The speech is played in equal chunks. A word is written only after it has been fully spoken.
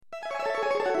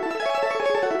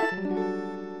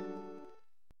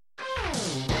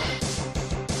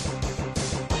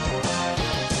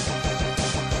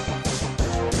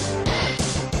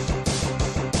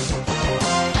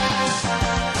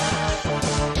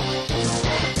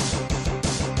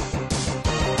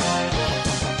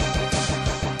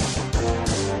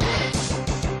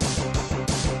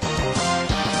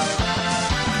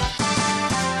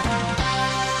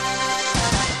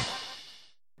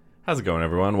How's it going,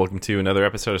 everyone? Welcome to another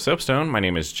episode of Soapstone. My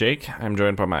name is Jake. I'm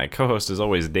joined by my co-host, as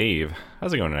always, Dave.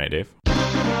 How's it going tonight, Dave?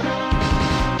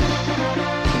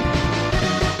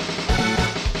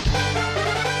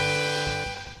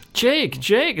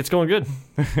 Jake, it's going good.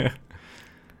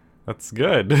 That's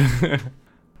good. We're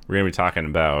going to be talking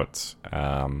about,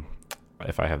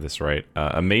 if I have this right,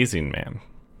 Amazing Man.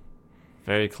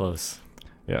 Very close.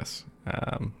 Yes.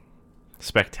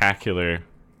 Spectacular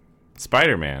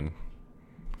Spider-Man.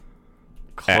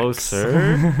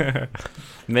 Closer.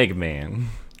 Meg Man.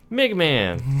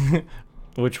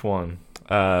 Which one?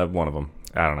 One of them.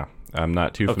 I don't know. I'm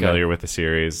not too familiar with the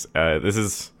series. This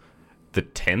is the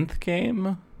 10th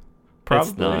game? Probably.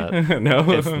 It's not.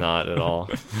 No, It's not at all.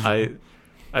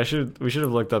 We should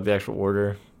have looked up the actual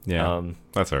order. Yeah,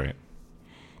 that's all right.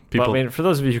 But, I mean, for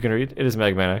those of you who can read, it is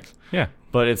Mega Man X. Yeah.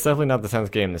 But it's definitely not the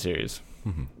 10th game in the series.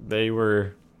 Mm-hmm. They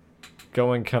were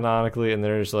going canonically, and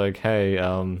they're just like, hey,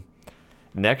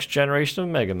 next generation of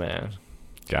Mega Man.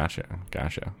 Gotcha.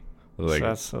 Like,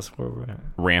 so that's where we're at.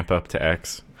 Ramp up to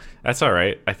X. That's all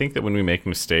right. I think that when we make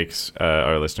mistakes,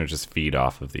 our listeners just feed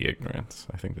off of the ignorance.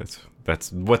 I think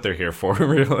that's what they're here for,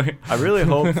 really. I really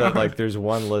hope that like there's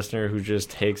one listener who just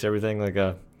takes everything like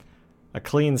a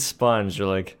clean sponge. You're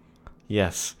like,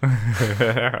 yes.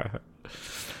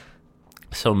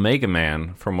 So Mega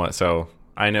Man, so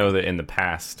I know that in the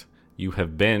past you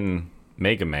have been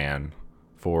Mega Man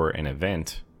for an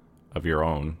event of your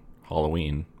own,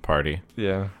 Halloween party.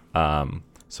 Yeah.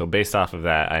 So based off of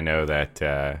that, I know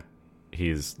that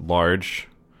he's large,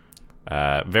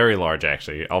 very large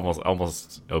actually,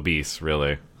 almost obese,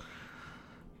 really.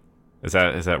 Is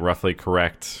that roughly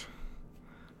correct?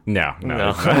 No.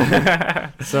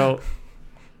 So,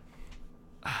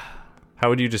 how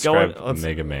would you describe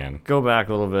Mega Man? Go back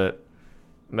a little bit.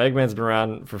 Mega Man's been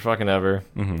around for fucking ever.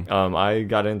 Mm-hmm. I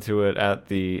got into it at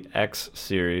the X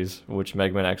series, which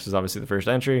Mega Man X is obviously the first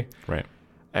entry. Right.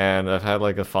 And I've had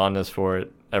like a fondness for it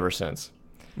ever since.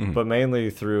 Mm-hmm. But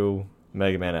mainly through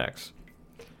Mega Man X.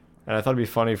 And I thought it'd be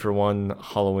funny for one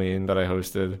Halloween that I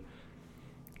hosted,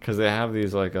 because they have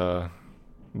these like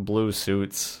blue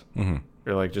suits, mm-hmm.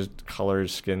 or like just colored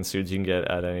skin suits you can get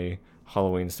at any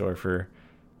Halloween store for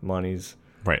monies.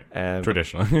 Right. And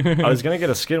traditionally, I was gonna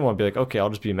get a skin one, be like, okay, I'll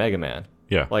just be Mega Man.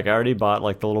 Yeah. Like I already bought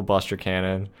like the little Buster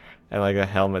Cannon and like a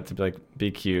helmet to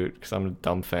be cute, because I'm a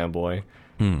dumb fanboy.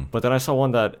 But then I saw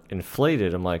one that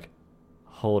inflated. I'm like,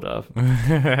 hold up.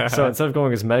 So instead of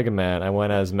going as Mega Man, I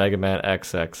went as Mega Man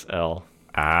XXL.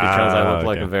 Because I look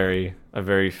like a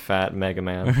very fat Mega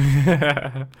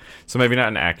Man. So maybe not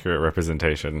an accurate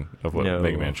representation of what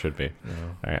Mega Man should be. No.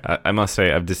 All right. I must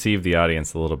say I've deceived the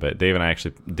audience a little bit. Dave and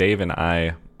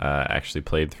I actually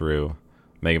played through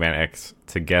Mega Man X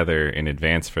together in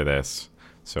advance for this.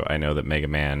 So I know that Mega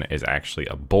Man is actually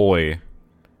a boy.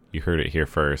 You heard it here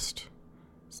first.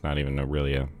 It's not even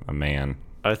really a man.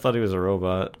 I thought he was a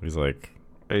robot. He's like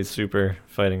a super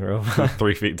fighting robot.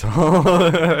 3 feet tall.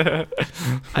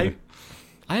 I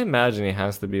imagine he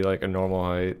has to be like a normal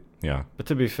height. Yeah. But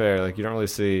to be fair, like you don't really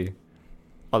see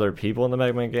other people in the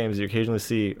Mega Man games. You occasionally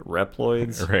see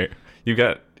Reploids. Right. You've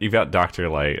got Dr.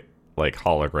 Light, like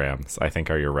holograms, I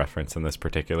think, are your reference in this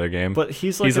particular game. But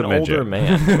he's like an older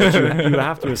man. You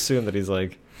have to assume that he's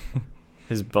like,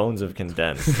 his bones have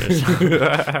condensed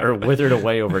or withered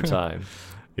away over time.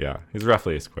 Yeah, he's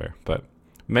roughly a square. But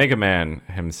Mega Man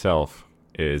himself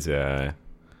is a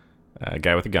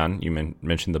guy with a gun. You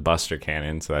mentioned the Buster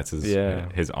Cannon, so that's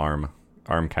his arm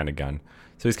kind of gun.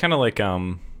 So he's kind of like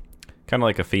a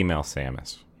female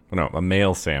Samus. No, a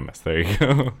male Samus. There you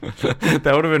go.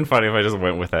 That would have been funny if I just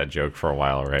went with that joke for a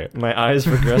while, right? My eyes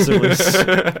progressively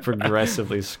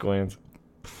squint.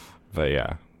 But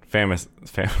yeah, Samus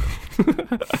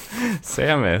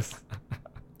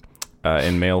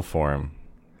in male form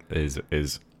is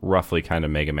roughly kind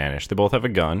of Mega Man-ish. They both have a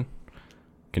gun,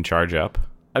 can charge up.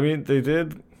 I mean, they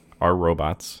did are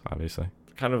robots, obviously.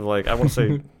 Kind of like, I want to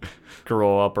say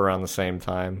grow up around the same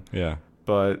time. Yeah.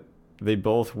 But they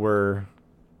both were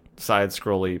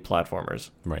side-scrolly platformers.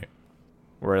 Right.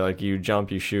 Where like you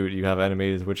jump, you shoot, you have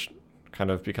enemies which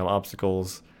kind of become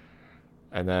obstacles,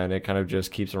 and then it kind of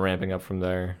just keeps ramping up from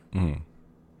there. Mm.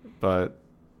 But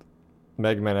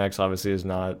Mega Man X obviously is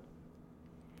not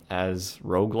as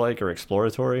roguelike or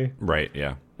exploratory. Right,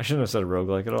 yeah. I shouldn't have said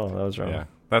roguelike at all. That was wrong. Yeah,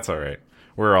 that's all right.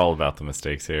 We're all about the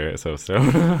mistakes here at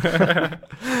Soapstone.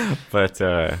 But,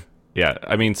 yeah,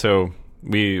 I mean, so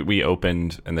we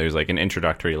opened, and there's like an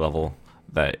introductory level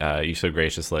that you so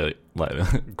graciously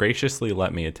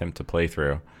let me attempt to play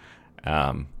through.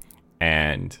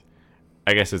 And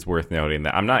I guess it's worth noting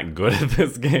that I'm not good at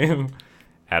this game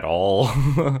at all.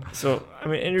 So, I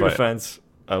mean, in your defense,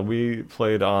 We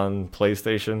played on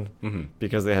PlayStation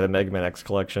because they had a Mega Man X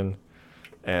collection,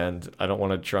 and I don't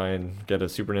want to try and get a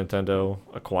Super Nintendo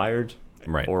acquired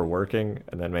or working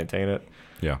and then maintain it.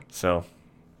 Yeah. So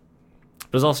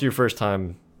it was also your first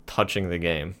time touching the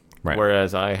game,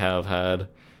 whereas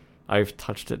I've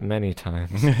touched it many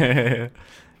times.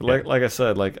 Like I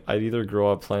said, like I'd either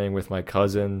grow up playing with my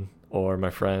cousin or my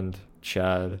friend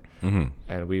Chad,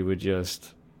 and we would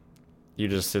you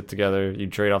just sit together, you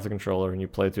trade off the controller, and you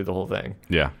play through the whole thing.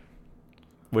 Yeah.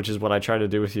 Which is what I tried to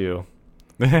do with you.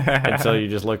 Until you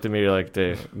just looked at me, you're like,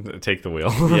 Dave, take the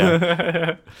wheel.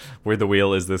 Yeah. Where the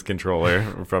wheel is this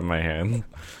controller from my hand.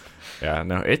 Yeah,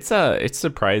 no, it's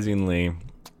surprisingly,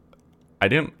 I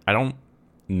don't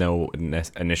know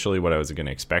initially what I was going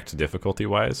to expect difficulty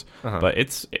wise, but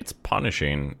it's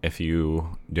punishing if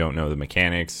you don't know the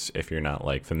mechanics, if you're not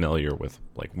like familiar with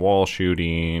like wall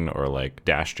shooting or like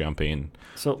dash jumping.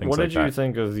 So what did you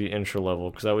think of the intro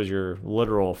level? Because that was your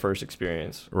literal first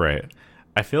experience. Right.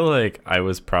 I feel like I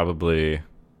was probably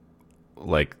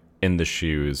like in the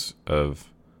shoes of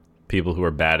people who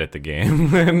are bad at the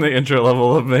game in the intro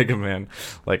level of Mega Man.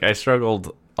 Like I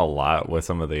struggled a lot with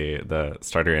some of the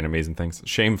starter enemies and things. A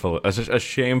shameful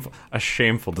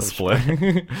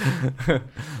display.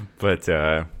 But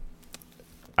I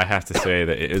have to say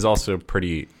that it is also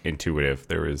pretty intuitive.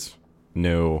 There is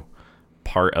no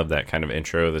part of that kind of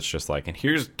intro that's just like, and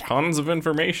here's tons of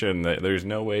information that there's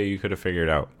no way you could have figured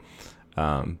out.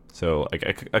 So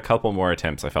like a couple more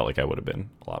attempts, I felt like I would have been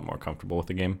a lot more comfortable with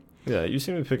the game. Yeah, you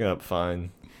seem to be picking up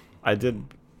fine. I did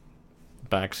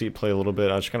backseat play a little bit.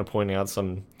 I was just kind of pointing out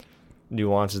some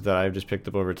nuances that I've just picked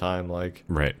up over time. Like,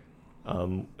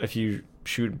 if you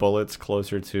shoot bullets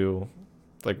closer to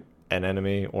like an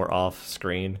enemy or off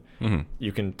screen,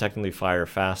 you can technically fire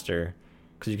faster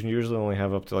because you can usually only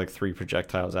have up to like 3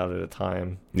 projectiles out at a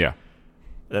time. Yeah.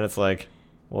 Then it's like,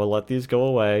 well, let these go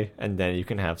away, and then you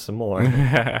can have some more.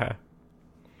 Yeah.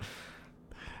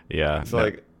 So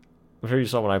like, I'm sure you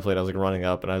saw when I played, I was like running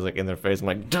up, and I was like in their face. I'm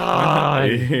like,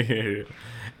 die!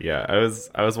 Yeah,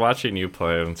 I was watching you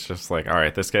play, and it's just like, all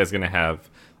right, this guy's gonna have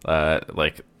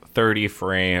like 30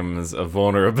 frames of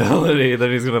vulnerability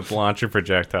that he's gonna launch a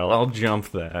projectile. I'll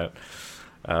jump that.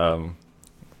 No,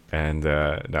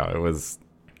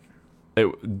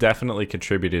 it definitely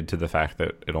contributed to the fact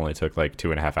that it only took like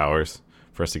 2.5 hours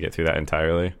for us to get through that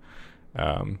entirely,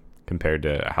 compared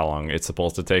to how long it's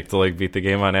supposed to take to like beat the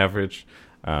game on average,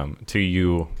 to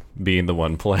you being the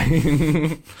one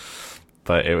playing.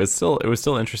 But it was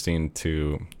still interesting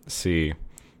to see.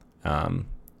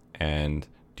 And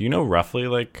do you know roughly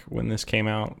like when this came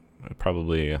out?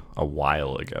 Probably a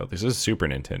while ago. This is Super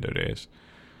Nintendo days,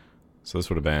 so this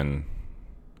would have been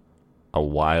a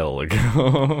while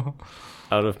ago.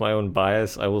 Out of my own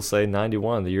bias, I will say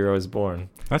 91, the year I was born.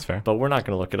 That's fair. But we're not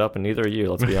going to look it up, and neither are you,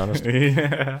 let's be honest.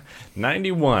 Yeah,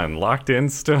 91, locked in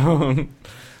stone.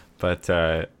 But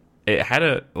it had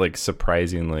a like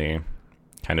surprisingly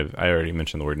kind of, I already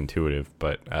mentioned the word intuitive,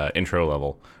 but intro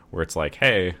level where it's like,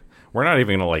 hey, we're not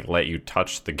even going to like let you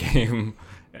touch the game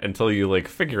until you like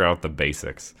figure out the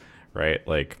basics, right?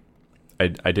 Like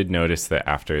I did notice that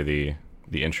after the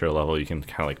intro level, you can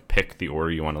kind of like pick the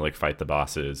order you want to like fight the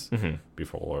bosses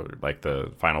before like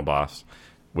the final boss,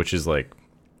 which is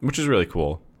really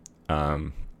cool.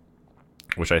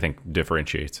 Which I think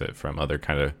differentiates it from other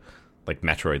kind of like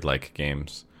Metroid-like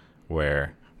games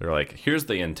where they're like, here's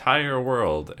the entire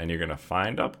world and you're going to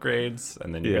find upgrades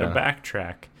and then you're going to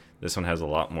backtrack. This one has a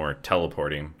lot more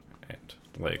teleporting and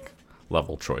like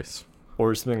level choice.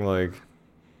 Or something like,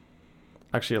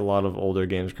 actually a lot of older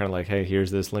games are kind of like, hey,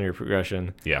 here's this linear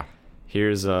progression. Yeah.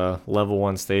 Here's level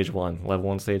 1, stage 1, level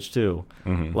 1, stage 2,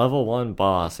 level 1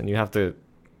 boss, and you have to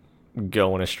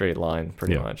go in a straight line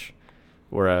pretty much.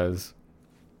 Whereas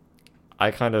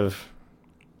I kind of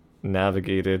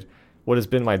navigated what has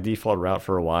been my default route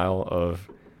for a while of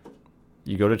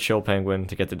you go to Chill Penguin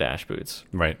to get the dash boots.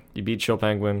 Right. You beat Chill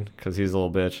Penguin because he's a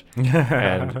little bitch.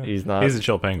 And he's not. He's a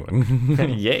Chill Penguin.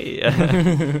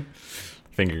 Yeah.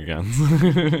 Finger guns.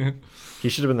 He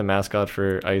should have been the mascot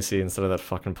for Icy instead of that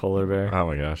fucking polar bear. Oh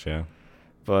my gosh, yeah.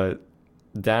 But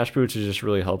dash boots is just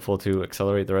really helpful to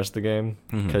accelerate the rest of the game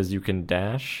because you can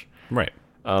dash. Right.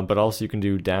 But also you can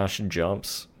do dash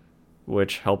jumps,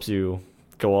 which helps you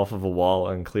go off of a wall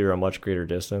and clear a much greater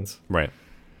distance. Right.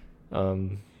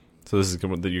 So this is you're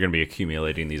going to be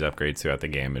accumulating these upgrades throughout the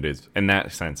game. It is, in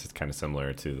that sense, it's kind of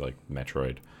similar to like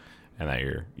Metroid, and that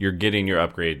you're getting your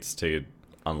upgrades to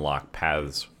unlock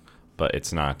paths, but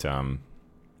it's not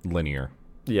linear.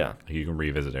 Yeah. You can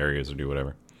revisit areas or do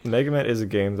whatever. Mega Man is a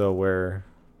game though where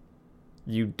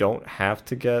you don't have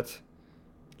to get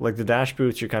like the dash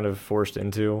boots you're kind of forced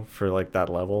into for like that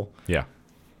level. Yeah.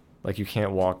 Like you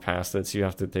can't walk past it, so you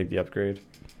have to take the upgrade.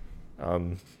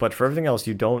 But for everything else,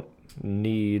 you don't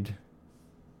need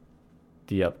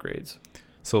the upgrades.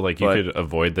 So like you could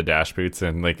avoid the dash boots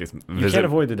and like you can't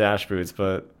avoid the dash boots,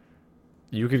 but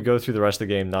you could go through the rest of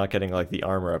the game not getting like the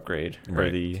armor upgrade or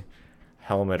the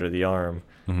helmet or the arm,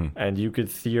 and you could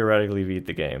theoretically beat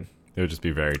the game. It would just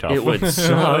be very tough. It would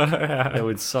suck. It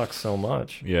would suck so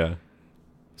much. Yeah.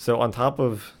 So on top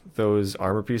of those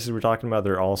armor pieces we're talking about,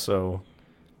 they're also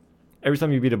every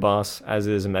time you beat a boss, as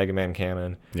is a Mega Man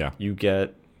canon, you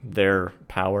get their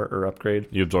power or upgrade.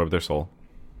 You absorb their soul.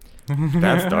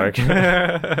 That's dark.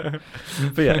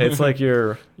 But yeah, it's like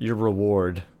your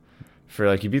reward for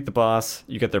like you beat the boss,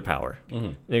 you get their power.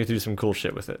 And you get to do some cool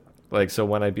shit with it. Like so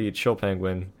when I beat Chill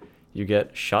Penguin, you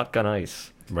get Shotgun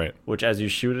Ice. Right. Which as you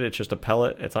shoot it, it's just a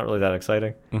pellet. It's not really that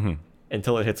exciting.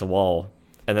 Until it hits a wall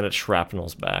and then it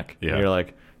shrapnels back. Yeah. And you're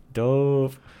like,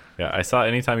 dope. Yeah, I saw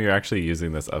anytime you're actually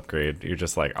using this upgrade, you're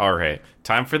just like, all right,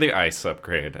 time for the ice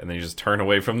upgrade. And then you just turn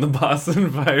away from the boss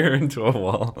and fire into a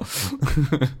wall.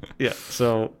 Yeah,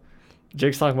 so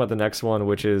Jake's talking about the next one,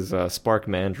 which is Spark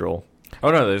Mandrill.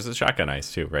 Oh, no, there's a shotgun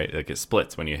ice too, right? Like it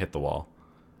splits when you hit the wall.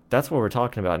 That's what we're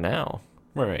talking about now.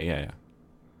 Right, yeah.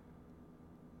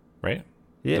 Right?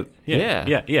 Yeah. Yeah,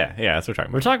 that's what we're talking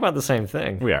about. We're talking about the same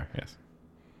thing. We are, yes.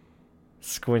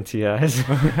 Squinty eyes.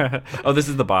 Oh, this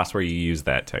is the boss where you use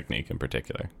that technique in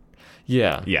particular.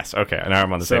 Yeah. Yes, okay. Now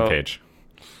I'm on the same page.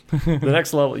 The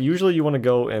next level, usually you want to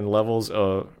go in levels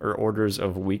or orders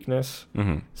of weakness.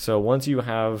 So once you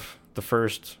have the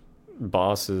first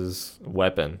boss's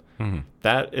weapon,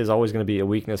 that is always going to be a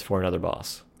weakness for another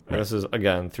boss. And this is,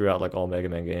 again, throughout like all Mega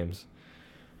Man games.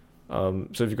 So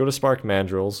if you go to Spark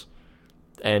Mandrills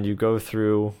and you go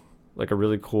through like a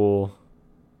really cool...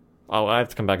 Oh, I have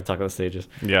to come back and talk about the stages.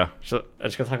 Yeah. So I'm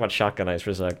just going to talk about Shotgun Ice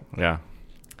for a sec. Yeah.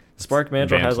 Spark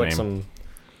Mandrill has like some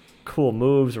cool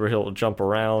moves where he'll jump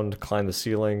around, climb the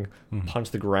ceiling,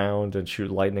 punch the ground, and shoot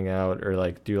lightning out, or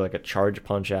like do like a charge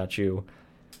punch at you.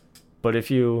 But if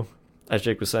you, as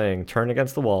Jake was saying, turn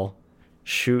against the wall,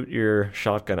 shoot your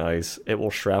Shotgun Ice, it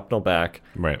will shrapnel back,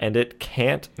 and it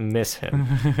can't miss him.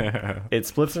 It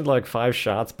splits into like 5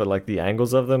 shots, but like the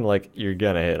angles of them, like you're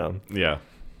gonna hit him. Yeah.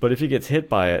 But if he gets hit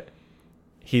by it,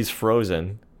 he's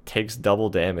frozen, takes double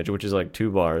damage, which is like 2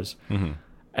 bars,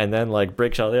 and then like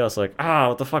breaks out the house, like,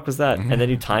 what the fuck was that? And then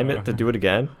you time it to do it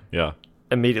again. Yeah.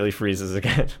 Immediately freezes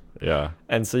again. Yeah.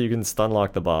 And so you can stun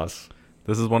lock the boss.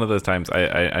 This is one of those times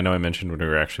I know I mentioned when we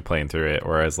were actually playing through it,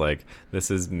 whereas like this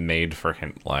is made for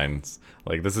hint lines.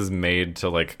 Like this is made to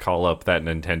like call up that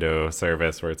Nintendo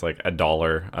service where it's like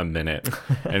 $1 a minute,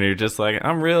 and you're just like,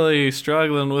 I'm really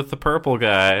struggling with the purple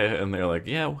guy, and they're like,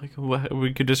 yeah,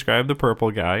 we could describe the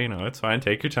purple guy. You know, it's fine.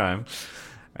 Take your time.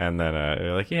 And then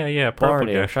you're like, yeah, purple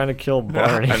Barney, guy. I'm trying to kill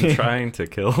Barney. I'm trying to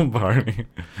kill Barney.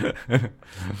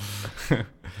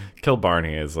 Kill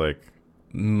Barney is like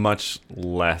much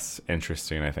less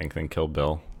interesting, I think, than Kill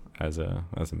Bill as a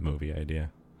movie idea.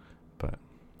 But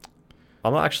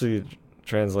I'm actually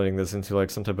translating this into like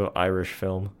some type of Irish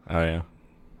film. Oh yeah.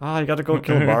 You gotta go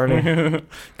kill Barney.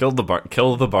 Kill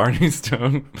the Barney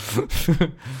Stone.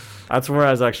 That's where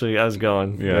I was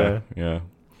going. Yeah.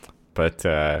 But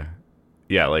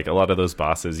yeah, like a lot of those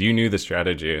bosses, you knew the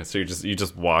strategy, so you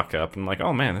just walk up and like,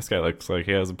 oh man, this guy looks like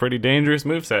he has a pretty dangerous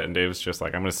moveset, and Dave's just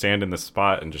like, I'm gonna stand in this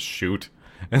spot and just shoot,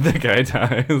 and the guy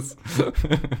dies.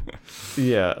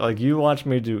 Yeah, like you watched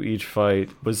me do each fight.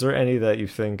 Was there any that you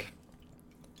think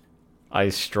I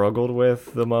struggled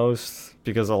with the most?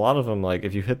 Because a lot of them, like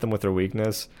if you hit them with their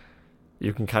weakness,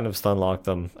 you can kind of stun lock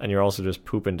them, and you're also just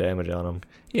pooping damage on them.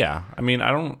 Yeah, I mean,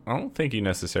 I don't think you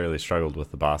necessarily struggled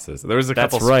with the bosses. There was a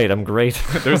couple. That's right. I'm great.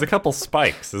 There was a couple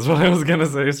spikes, is what I was gonna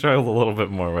say. I struggled a little bit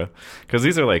more with, because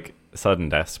these are like sudden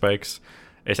death spikes.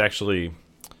 It's actually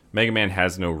Mega Man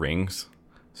has no rings,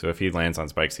 so if he lands on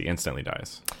spikes, he instantly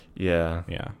dies. Yeah.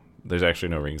 There's actually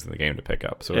no rings in the game to pick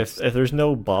up. So if there's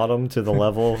no bottom to the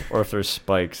level, or if there's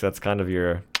spikes, that's kind of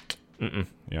your.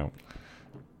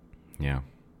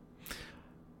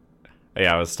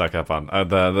 Yeah, I was stuck up on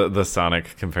the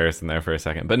Sonic comparison there for a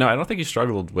second. But no, I don't think you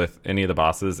struggled with any of the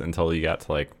bosses until you got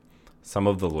to like some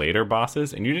of the later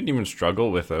bosses, and you didn't even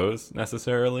struggle with those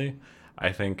necessarily.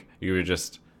 I think you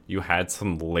had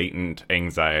some latent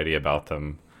anxiety about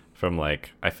them from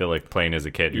like, I feel like playing as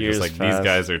a kid. You're Years just like, fast. these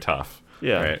guys are tough.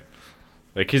 Yeah. Right?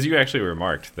 Like, because you actually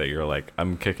remarked that you're like,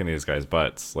 I'm kicking these guys'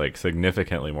 butts like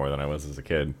significantly more than I was as a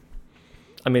kid.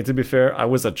 I mean, to be fair, I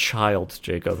was a child,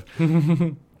 Jacob.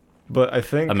 But I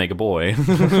think... I make a boy.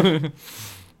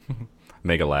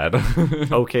 Mega Lad.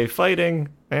 Okay, fighting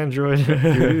Android.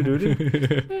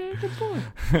 Good boy.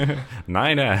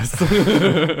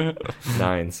 9S.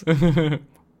 Nines.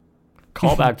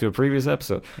 Call back to a previous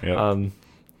episode. Yep.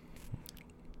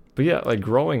 But yeah, like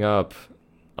growing up,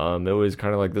 it was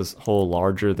kind of like this whole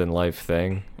larger than life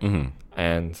thing. Mm-hmm.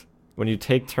 And when you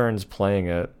take turns playing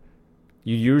it,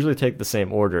 you usually take the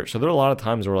same order. So there are a lot of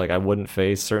times where like I wouldn't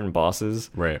face certain bosses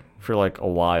Right. for like a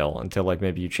while until like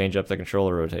maybe you change up the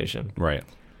controller rotation. Right.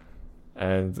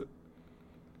 And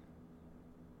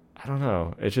I don't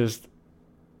know. It's just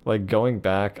like going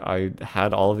back, I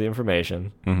had all of the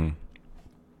information, Mm-hmm.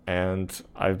 and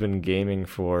I've been gaming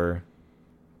for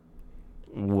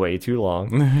way too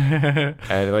long.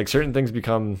 And like certain things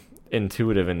become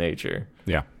intuitive in nature.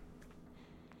 Yeah.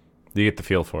 You get the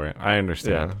feel for it. I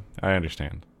understand. Yeah. I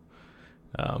understand.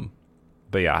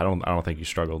 But yeah, I don't think you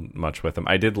struggled much with them.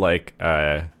 I did like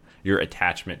your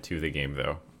attachment to the game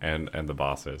though, and the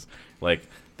bosses. Like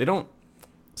they don't.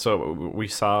 So we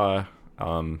saw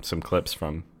some clips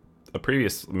from a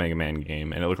previous Mega Man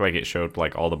game, and it looked like it showed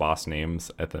like all the boss names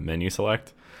at the menu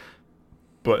select.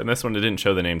 But in this one, it didn't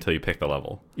show the name until you pick the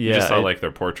level. Yeah, You just saw like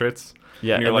their portraits.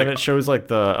 Yeah, and and like, then it shows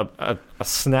like a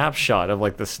snapshot of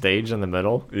like the stage in the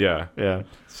middle. yeah. Yeah.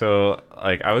 So,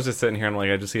 like, I was just sitting here and, like,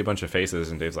 I just see a bunch of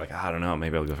faces, and Dave's like, I don't know,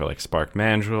 maybe I'll go for, like, Spark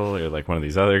Mandrill or, like, one of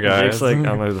these other guys. Jake's like, I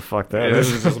don't know who the fuck that This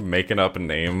is. is just making up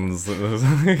names.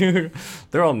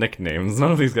 They're all nicknames.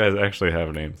 None of these guys actually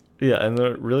have names. Yeah, and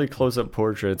the really close-up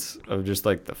portraits of just,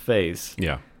 like, the face.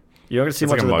 Yeah. You don't get to see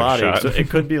It's much like of a the mug body, shot. so it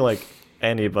could be, like,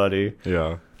 anybody.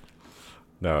 Yeah.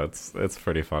 No, it's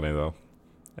pretty funny, though.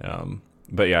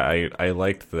 But, yeah, I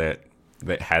liked that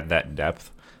had that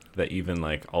depth that even,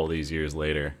 like, all these years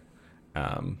later,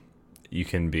 you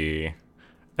can be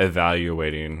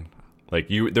evaluating, like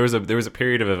there was a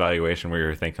period of evaluation where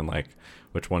you're thinking like,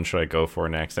 which one should I go for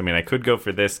next? I mean, I could go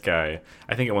for this guy.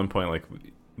 I think at one point like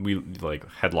we like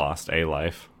had lost a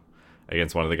life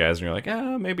against one of the guys, and you're like,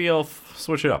 maybe I'll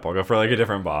switch it up. I'll go for like a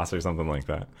different boss or something like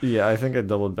that. Yeah, I think I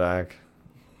doubled back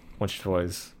once or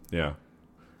twice. Yeah.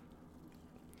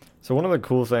 So one of the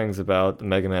cool things about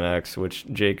Mega Man X, which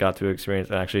Jake got to experience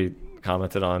and actually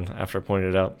commented on after I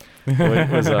pointed it out,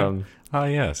 was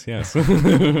Yes.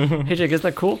 hey Jake, isn't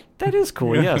that cool? That is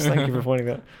cool. Yes, thank you for pointing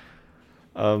that.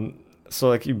 So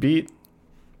like you beat,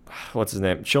 what's his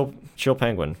name? Chill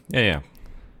Penguin. Yeah.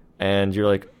 And you're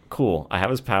like, cool, I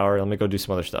have his power, let me go do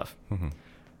some other stuff.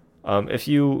 Mm-hmm. If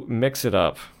you mix it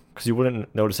up, because you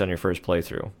wouldn't notice that on your first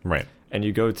playthrough, Right. and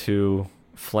you go to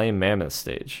Flame Mammoth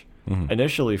stage. Mm-hmm.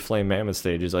 Initially, Flame Mammoth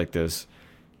stage is like this,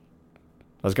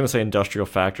 I was going to say industrial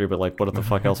factory, but like what the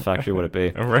fuck else factory would it be?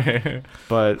 Right.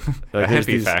 But like, a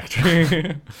heavy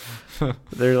factory.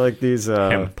 They're like these...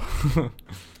 Hemp.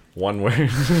 One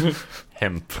word.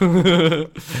 Hemp.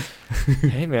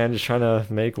 Hey man, just trying to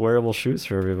make wearable shoes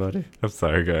for everybody. I'm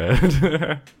sorry, go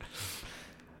ahead.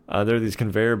 There are these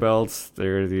conveyor belts.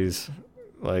 There are these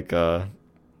like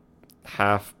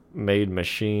half-made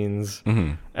machines.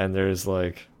 Mm-hmm. And there's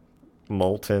like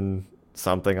molten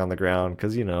something on the ground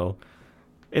because, you know,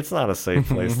 it's not a safe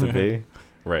place to be.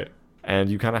 Right. And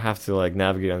you kind of have to like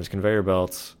navigate on these conveyor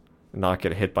belts, not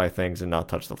get hit by things, and not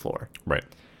touch the floor. Right.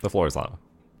 The floor is lava.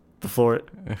 The floor...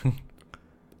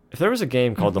 If there was a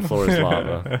game called The Floor is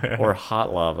Lava or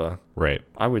Hot Lava, Right.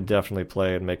 I would definitely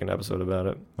play it and make an episode about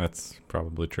it. That's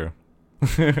probably true.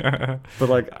 But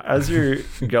like as you're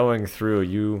going through,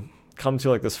 you come to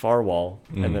like this far wall,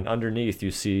 and then underneath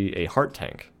you see a heart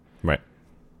tank. Right.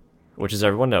 Which, as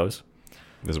everyone knows,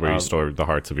 This is where you store the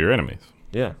hearts of your enemies.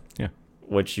 Yeah. Yeah.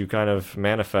 Which you kind of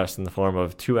manifest in the form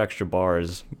of 2 extra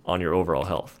bars on your overall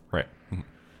health. Right. And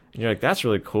you're like, that's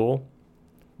really cool.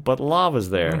 But lava's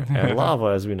there. And lava,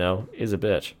 as we know, is a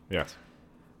bitch. Yes.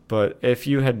 But if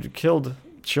you had killed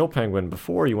Chill Penguin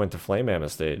before you went to Flame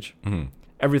Mammoth stage,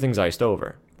 everything's iced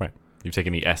over. Right. You've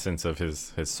taken the essence of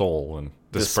his soul and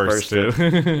dispersed it.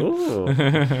 Ooh.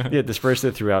 Yeah, dispersed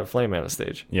it throughout Flame Mammoth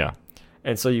stage. Yeah.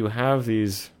 And so you have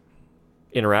these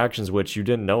interactions which you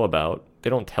didn't know about. They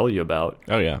don't tell you about.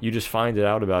 Oh, yeah. You just find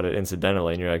out about it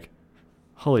incidentally, and you're like,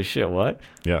 holy shit, what?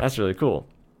 Yeah. That's really cool.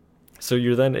 So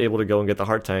you're then able to go and get the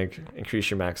heart tank,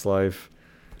 increase your max life.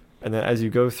 And then as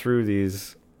you go through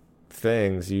these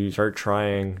things, you start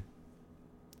trying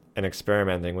and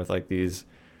experimenting with like these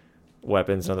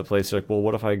weapons and other places. Like, well,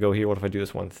 what if I go here? What if I do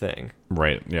this one thing?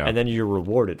 Right. Yeah. And then you're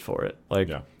rewarded for it. Like,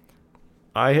 yeah.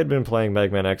 I had been playing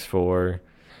Mega Man X for...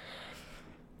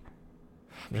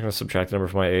 I'm just going to subtract the number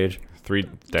from my age. 3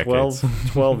 decades.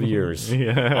 12 years.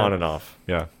 Yeah. On and off.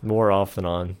 Yeah. More off than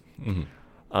on.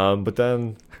 Mm-hmm. But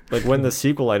then, like, when the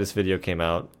sequelitis video came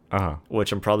out,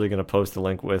 which I'm probably going to post a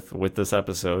link with this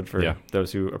episode for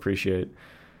those who appreciate.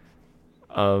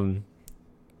 Aaron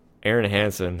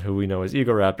Hansen, who we know as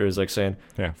Ego Raptor, is like saying,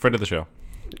 yeah, friend of the show.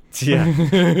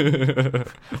 Yeah.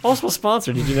 Also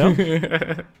sponsored, did you know?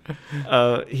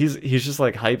 He's just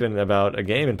like hyping about a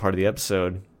game in part of the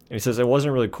episode. And he says it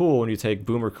wasn't really cool when you take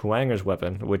Boomer Kuwanger's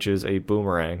weapon, which is a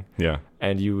boomerang. Yeah.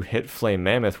 And you hit Flame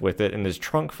Mammoth with it and his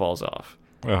trunk falls off.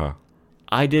 Uh-huh.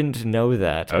 I didn't know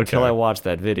that until I watched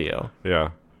that video.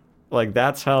 Yeah. Like,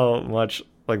 that's how much,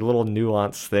 like, little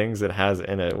nuanced things it has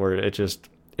in it, where it's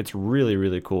really,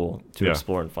 really cool to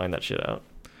explore and find that shit out.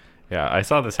 Yeah, I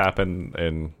saw this happen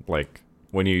in, like,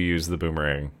 when you use the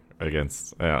boomerang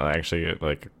against, actually,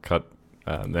 like, cut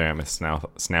the mammoth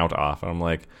snout off. And I'm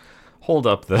like, hold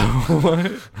up, though.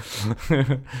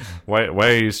 why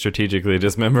are you strategically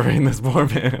dismembering this poor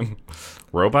man?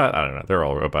 Robot? I don't know. They're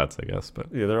all robots, I guess. But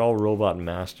yeah, they're all robot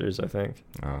masters, I think.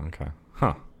 Oh, okay.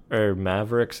 Huh. Or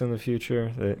Mavericks in the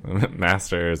future.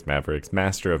 Masters, Mavericks.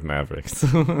 Master of Mavericks.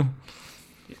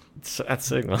 That's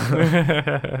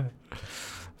Sigma.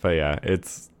 But yeah,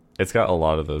 it's got a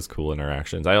lot of those cool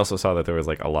interactions. I also saw that there was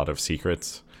like a lot of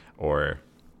secrets, or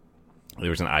there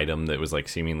was an item that was like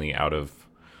seemingly out of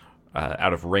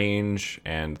range,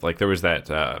 and like there was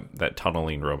that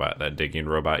tunneling robot, that digging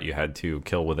robot you had to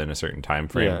kill within a certain time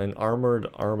frame. Yeah, in Armored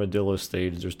Armadillo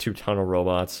stage, there's 2 tunnel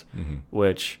robots,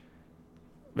 which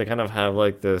they kind of have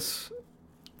like this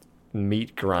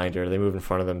meat grinder. They move in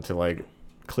front of them to like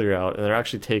clear out, and they're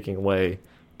actually taking away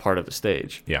part of the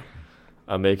stage. Yeah.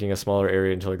 Making a smaller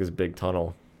area into like this big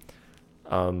tunnel.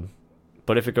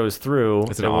 But if it goes through,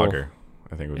 it's an auger.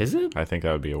 I think. Is it? I think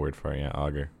that would be a word for it. Yeah,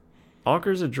 auger.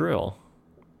 Auger's a drill.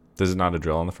 There's not a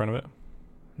drill on the front of it?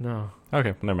 No.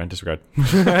 Okay, never mind. Disregard.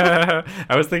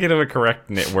 I was thinking of a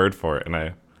correct word for it, and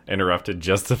I interrupted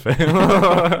just to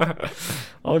fail.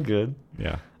 All good.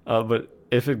 Yeah. But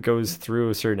if it goes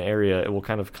through a certain area, it will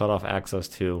kind of cut off access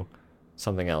to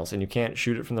something else, and you can't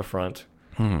shoot it from the front.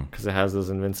 Because it has those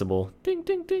invincible ding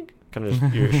ding ding kind of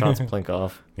just, your shots plink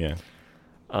off. Yeah.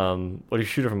 But if you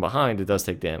shoot it from behind, it does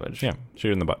take damage. Yeah,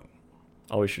 shoot in the butt.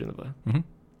 Always shoot in the butt.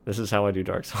 This is how I do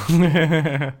Dark Souls.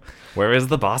 Where is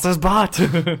the boss's butt?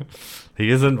 He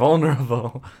is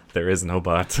invulnerable. There is no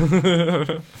butt.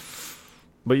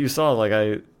 But you saw,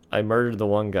 like, I murdered the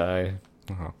one guy.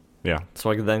 Yeah. So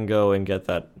I could then go and get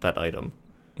that item.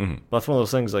 Mm-hmm. That's one of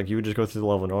those things, like, you would just go through the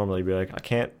level normally, be like, I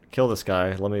can't kill this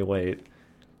guy, let me wait.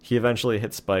 He eventually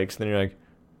hits spikes, and then you're like,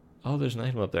 oh, there's an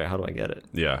item up there, how do I get it?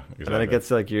 Yeah, exactly. And then it gets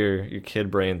to, like, your kid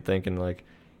brain thinking, like,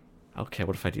 okay,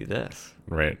 what if I do this?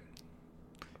 Right.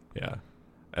 Yeah.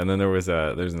 And then there's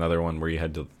another one where you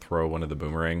had to throw one of the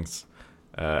boomerangs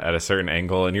at a certain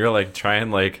angle, and you're, like,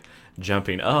 trying, like,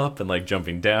 jumping up and, like,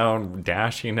 jumping down,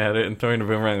 dashing at it and throwing a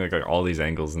boomerang, like all these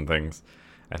angles and things.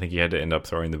 I think you had to end up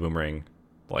throwing the boomerang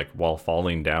like while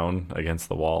falling down against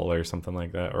the wall or something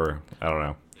like that, or I don't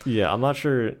know. Yeah, I'm not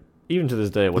sure even to this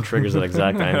day what triggers that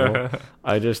exact angle.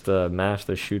 I just mash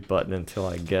the shoot button until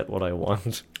I get what I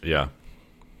want. Yeah.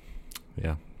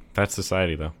 That's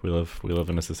society, though. We live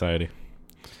in a society.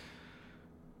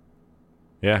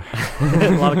 Yeah.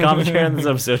 A lot of commentary on this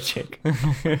episode, Jake.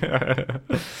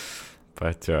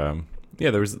 But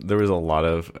yeah, there was a lot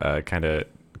of kind of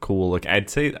cool look. I'd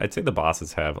say the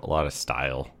bosses have a lot of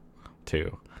style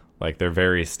too. Like, they're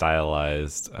very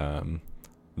stylized.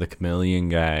 The chameleon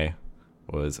guy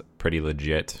was pretty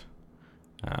legit.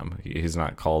 He's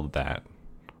not called that,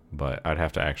 but I'd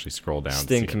have to actually scroll down.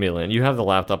 Sting Chameleon. You have the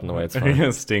laptop in the way. It's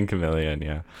fine. Sting Chameleon.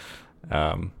 Yeah.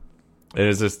 It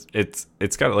is just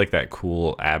it's got like that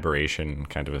cool aberration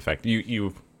kind of effect.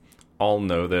 You all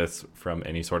know this from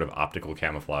any sort of optical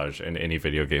camouflage in any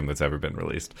video game that's ever been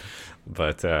released,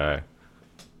 but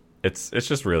it's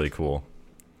just really cool.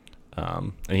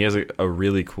 And he has a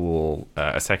really cool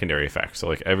secondary effect. So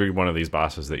like every one of these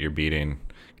bosses that you're beating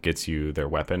gets you their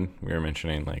weapon. We were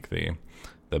mentioning like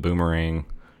the boomerang,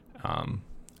 and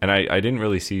I didn't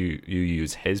really see you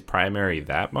use his primary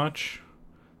that much,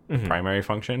 primary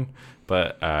function,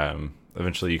 but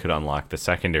eventually you could unlock the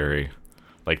secondary,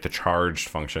 like the charged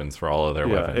functions for all of their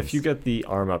weapons. If you get the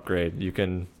arm upgrade, you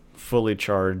can fully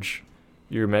charge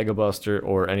your Mega Buster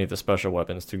or any of the special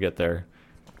weapons to get their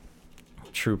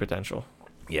true potential.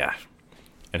 Yeah,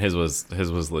 and his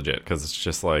was legit, because it's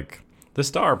just like the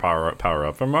star power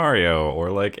up from Mario,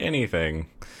 or like anything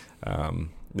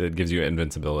that gives you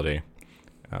invincibility.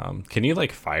 Can you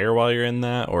like fire while you're in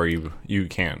that, or you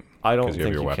can't? I don't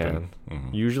think you can.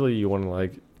 Mm-hmm. Usually you want to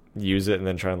like use it and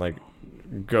then try and like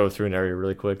go through an area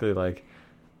really quickly. Like,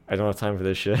 I don't have time for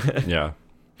this shit. Yeah,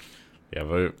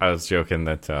 but I was joking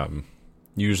that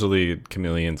usually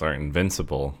chameleons aren't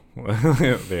invincible,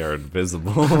 They are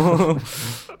invisible.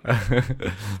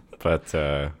 But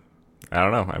I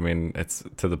don't know. I mean, it's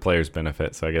to the player's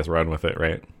benefit, so I guess run with it,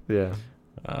 right? Yeah.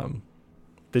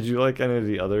 Did you like any of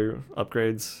the other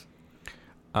upgrades?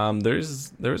 There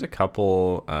was a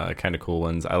couple kind of cool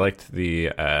ones. I liked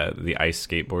the ice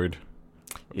skateboard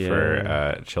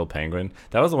for Chill Penguin.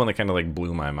 That was the one that kind of like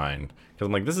blew my mind, because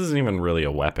I'm like, this isn't even really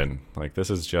a weapon. Like, this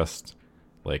is just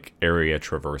like area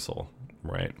traversal,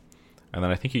 right? And then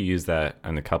I think you use that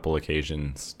on a couple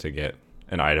occasions to get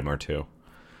an item or two.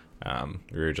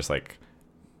 You're just like,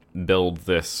 build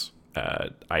this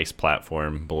ice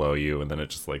platform below you, and then it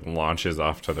just like launches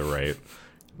off to the right,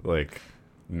 like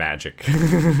magic.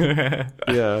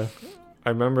 Yeah, I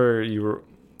remember you were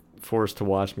forced to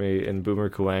watch me in Boomer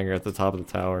Kuwanger at the top of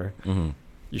the tower. Mm-hmm.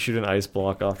 You shoot an ice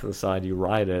block off to the side, you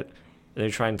ride it, and then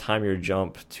you try and time your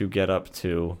jump to get up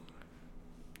to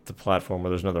the platform where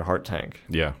there's another heart tank.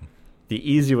 Yeah. The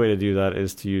easy way to do that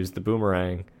is to use the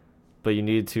boomerang, but you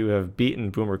need to have beaten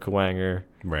Boomer Kuwanger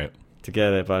right to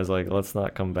get it. But I was like, let's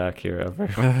not come back here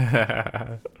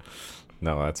ever.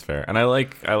 No, that's fair. And I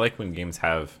like when games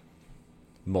have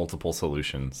multiple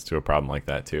solutions to a problem like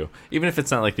that too. Even if it's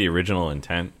not like the original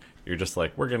intent, you're just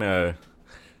like, we're gonna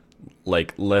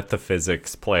like let the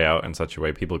physics play out in such a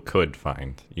way people could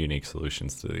find unique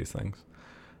solutions to these things.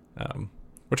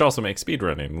 Which also makes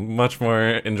speedrunning much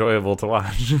more enjoyable to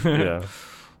watch. Yeah.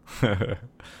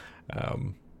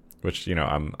 Which, you know,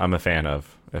 I'm a fan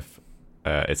of, if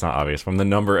it's not obvious from the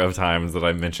number of times that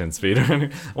I mentioned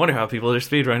speedrunning. I wonder how people are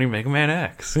speedrunning Mega Man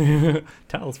X.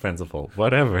 Tails principle,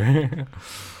 whatever.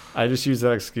 I just use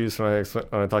that excuse when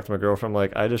I talk to my girlfriend. I'm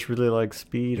like, I just really like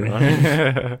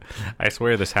speedrunning. I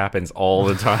swear this happens all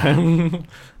the time.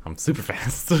 I'm super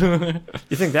fast.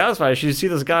 You think that was why? You should see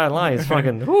this guy online. He's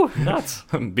fucking nuts.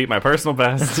 Beat my personal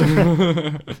best.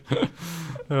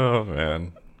 Oh,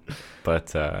 man.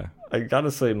 But I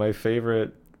gotta say, my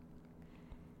favorite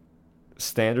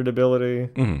standard ability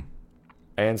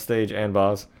and stage and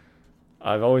boss,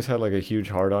 I've always had like a huge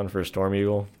hard-on for Storm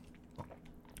Eagle.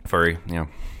 Furry, yeah.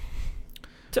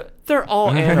 They're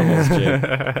all animals,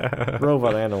 Jake.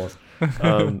 Robot animals.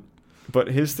 But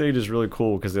his stage is really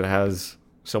cool because it has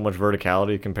so much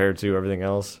verticality compared to everything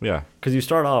else. Yeah. Because you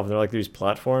start off, and they're like these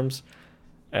platforms,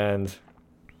 and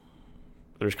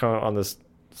there's kind of on this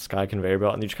sky conveyor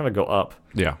belt, and you just kind of go up.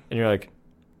 Yeah. And you're like,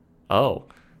 oh.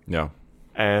 Yeah.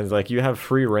 And like you have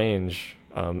free range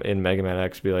in Mega Man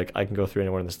X to be like, I can go through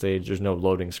anywhere on the stage. There's no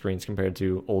loading screens compared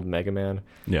to old Mega Man.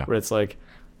 Yeah. Where it's like,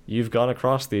 you've gone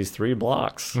across these 3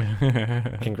 blocks.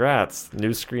 Congrats.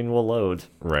 New screen will load.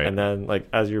 Right. And then like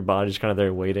as your body's kind of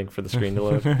there waiting for the screen to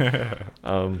load.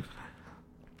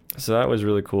 So that was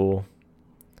really cool.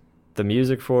 The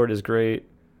music for it is great.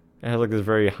 It has like this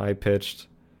very high pitched.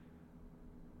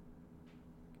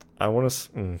 I want to.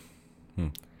 I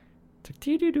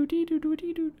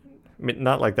mean,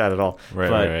 not like that at all. Right,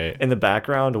 but right. In the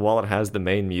background, while it has the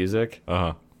main music,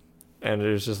 and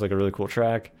it's just like a really cool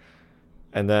track.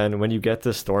 And then when you get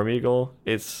to Storm Eagle,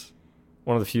 it's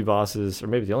one of the few bosses, or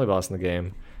maybe the only boss in the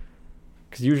game.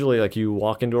 Because usually, like, you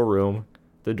walk into a room,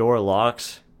 the door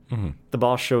locks, the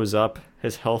boss shows up,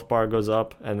 his health bar goes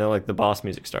up, and then like the boss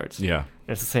music starts. Yeah. And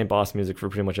it's the same boss music for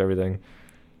pretty much everything.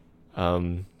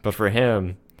 But for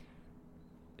him,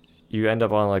 you end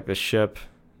up on like the ship.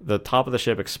 The top of the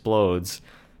ship explodes,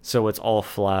 so it's all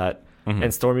flat,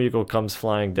 and Storm Eagle comes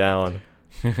flying down.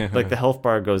 Like the health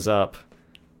bar goes up,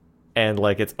 and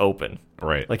like it's open.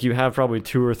 Right. Like you have probably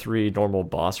 2 or 3 normal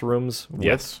boss rooms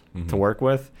to work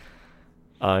with.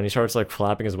 And he starts like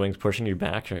flapping his wings, pushing you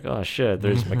back. You're like, oh shit,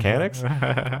 there's mechanics.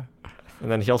 And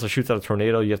then he also shoots out a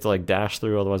tornado. You have to like dash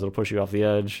through, otherwise it'll push you off the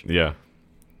edge. Yeah.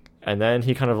 And then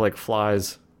he kind of like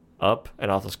flies up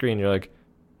and off the screen. You're like,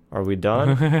 are we done?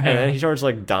 And then he starts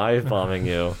like dive bombing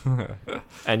you,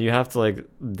 and you have to like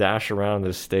dash around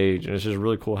this stage, and it's just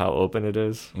really cool how open it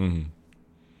is.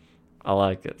 I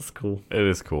like it. It's cool. It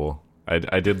is cool.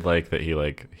 I did like that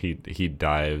he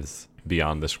dives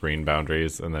beyond the screen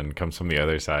boundaries and then comes from the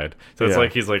other side. So it's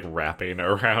like he's like wrapping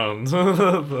around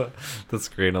the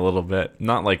screen a little bit.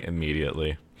 Not like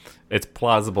immediately. It's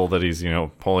plausible that he's, you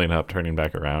know, pulling up, turning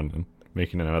back around, and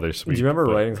making another sweep. Do you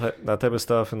remember writing that type of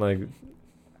stuff in like,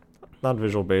 not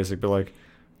Visual Basic, but like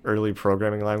early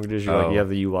programming languages? You have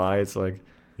the UI. It's like,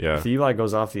 if the UI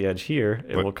goes off the edge here,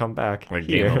 it will come back like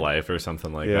here. Game of Life or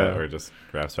something like that, or just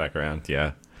wraps back around.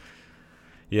 Yeah,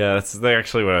 that's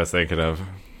actually what I was thinking of.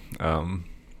 And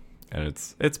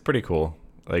it's pretty cool.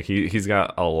 Like he's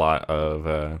got a lot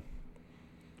of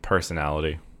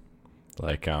personality.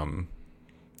 Like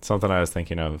something I was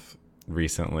thinking of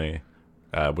recently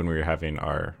when we were having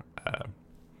our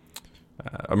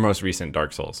our most recent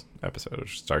Dark Souls episode,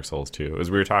 which is Dark Souls 2,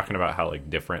 is we were talking about how like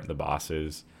different the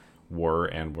bosses were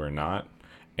and were not.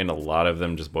 And a lot of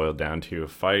them just boiled down to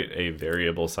fight a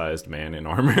variable sized man in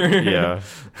armor. Yeah.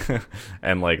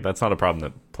 And like that's not a problem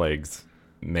that plagues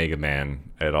Mega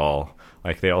Man at all.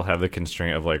 Like they all have the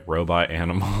constraint of like robot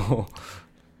animal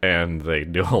and they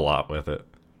do a lot with it.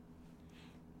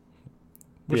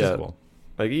 Which is cool.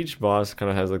 Like each boss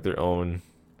kind of has like their own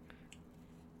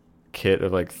kit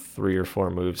of like 3 or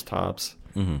 4 moves tops.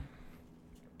 Mm-hmm.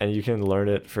 And you can learn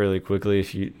it fairly quickly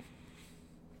if you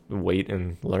wait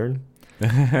and learn.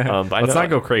 But let's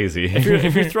not go crazy.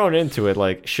 if you're thrown into it,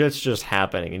 like shit's just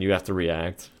happening and you have to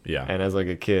react. Yeah. And as like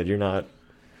a kid, you're not,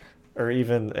 or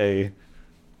even a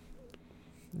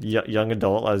young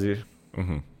adult, as you.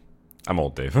 Mm-hmm. I'm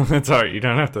old, Dave. It's alright. You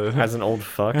don't have to. As an old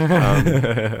fuck,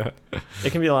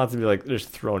 it can be a lot to be like just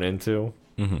thrown into.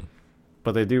 Mm-hmm.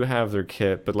 But they do have their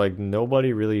kit, but like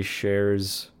nobody really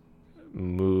shares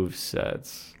move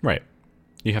sets. Right.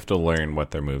 You have to learn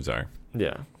what their moves are.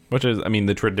 Yeah. Which is, I mean,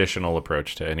 the traditional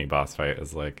approach to any boss fight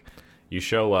is like, you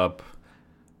show up,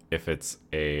 if it's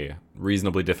a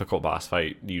reasonably difficult boss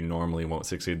fight, you normally won't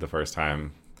succeed the first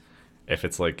time. If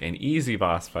it's like an easy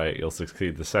boss fight, you'll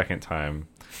succeed the second time.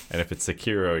 And if it's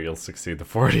Sekiro, you'll succeed the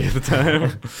 40th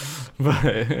time.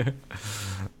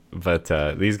 but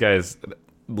these guys,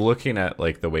 looking at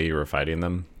like the way you were fighting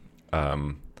them,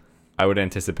 I would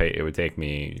anticipate it would take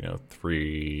me,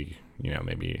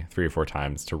 maybe 3 or 4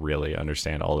 times to really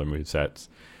understand all their movesets,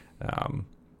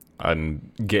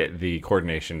 and get the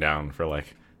coordination down for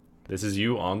like, this is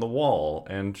you on the wall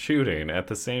and shooting at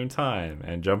the same time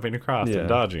and jumping across and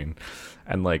dodging.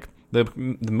 And like the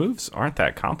moves aren't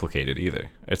that complicated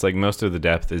either. It's like most of the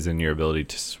depth is in your ability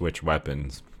to switch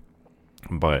weapons.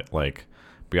 But like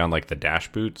beyond like the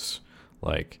dash boots,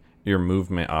 like your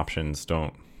movement options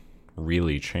don't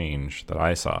really change that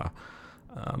I saw.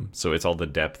 So it's all the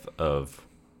depth of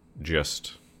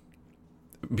just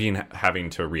having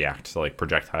to react to like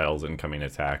projectiles, incoming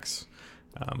attacks,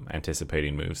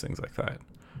 anticipating moves, things like that.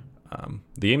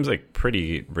 The game's like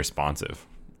pretty responsive.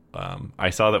 I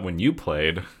saw that when you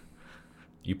played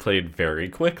very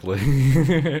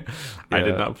quickly. I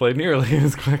did not play nearly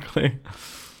as quickly.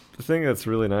 The thing that's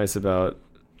really nice about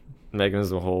Mega Man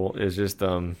as a whole is just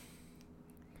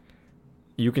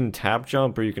you can tap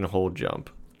jump or you can hold jump.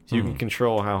 So you can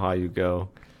control how high you go.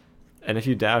 And if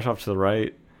you dash off to the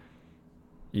right,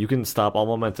 you can stop all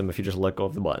momentum if you just let go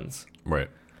of the buttons. Right.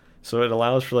 So it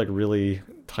allows for like really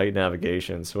tight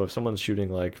navigation. So if someone's shooting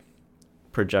like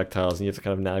projectiles and you have to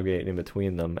kind of navigate in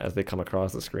between them as they come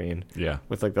across the screen,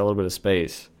 with like that little bit of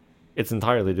space, it's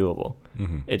entirely doable.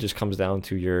 Mm-hmm. It just comes down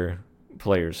to your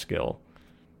player's skill.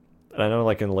 And I know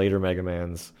like in later Mega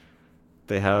Mans,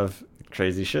 they have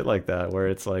crazy shit like that where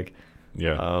it's like,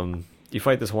 you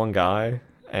fight this one guy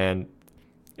and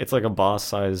it's like a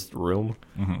boss-sized room,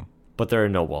 but there are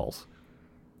no walls.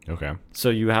 Okay. So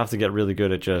you have to get really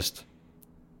good at just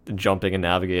jumping and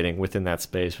navigating within that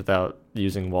space without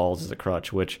using walls as a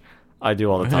crutch, which I do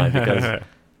all the time because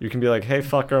you can be like, hey,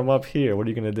 fucker, I'm up here. What are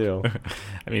you going to do?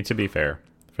 I mean, to be fair,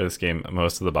 for this game,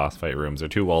 most of the boss fight rooms are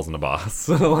 2 walls and a boss.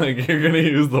 So, like, you're going to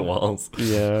use the walls.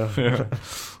 Yeah.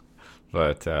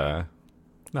 But,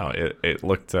 no, it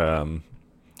looked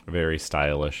very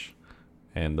stylish,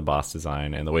 and the boss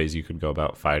design and the ways you could go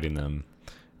about fighting them.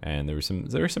 And there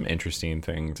were some interesting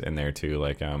things in there too.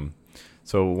 Like,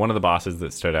 so one of the bosses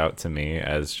that stood out to me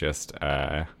as just,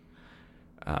 I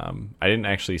didn't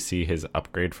actually see his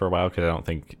upgrade for a while because I don't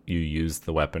think you used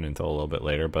the weapon until a little bit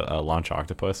later. But Launch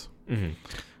Octopus,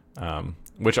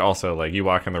 which also like you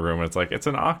walk in the room and it's like it's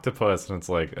an octopus and it's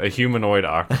like a humanoid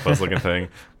octopus looking thing.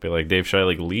 Be like, Dave, should I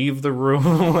like leave the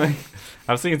room? Like,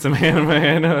 I've seen some anime.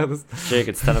 I know this. Jake,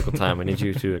 it's tentacle time. I need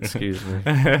you to excuse me.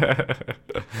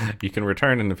 You can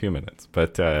return in a few minutes,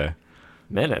 but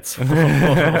minutes.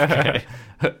 Okay.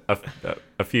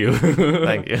 a few.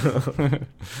 Thank you.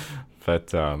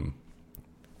 But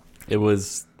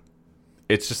it's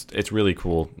really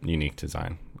cool, unique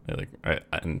design.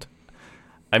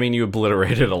 I mean, you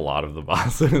obliterated a lot of the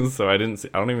bosses, so I don't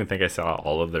even think I saw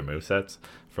all of their movesets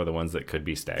for the ones that could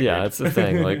be staggered. Yeah, that's the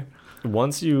thing. Like,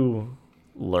 once you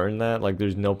learn that, like,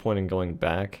 there's no point in going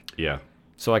back. Yeah.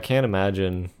 So I can't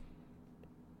imagine,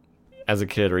 as a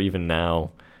kid or even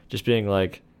now, just being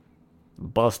like,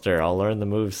 Buster, I'll learn the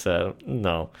moveset.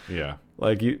 No. Yeah.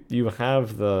 Like, you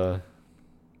have the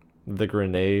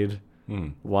grenade.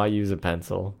 Why use a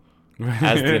pencil?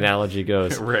 As the analogy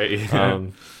goes. Right.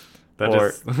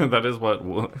 That is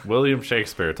what William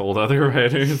Shakespeare told other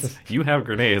writers. You have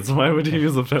grenades. Why would you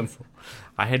use a pencil?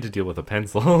 I had to deal with a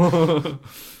pencil.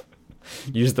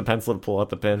 Use the pencil to pull out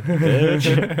the pin,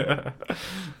 bitch.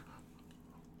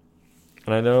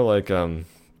 And I know, like,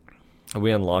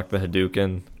 we unlocked the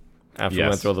Hadouken after we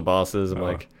went through all the bosses. I'm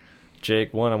like,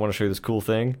 Jake, 1, I want to show you this cool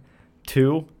thing.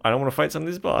 2, I don't want to fight some of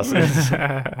these bosses.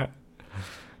 That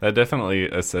definitely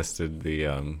assisted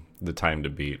the time to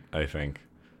beat, I think.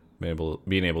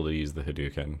 Being able to use the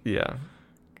Hadouken. Yeah.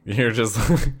 You're just...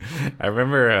 I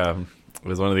remember it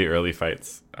was one of the early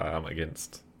fights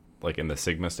against, like, in the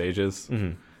Sigma stages.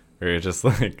 Mm-hmm. Where you're just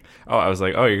like... Oh, I was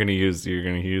like, oh, you're gonna use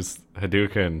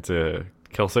Hadouken to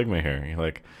kill Sigma here. And you're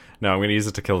like, no, I'm going to use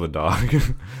it to kill the dog. I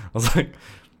was like,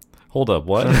 hold up,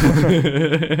 what?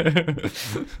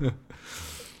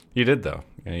 You did, though.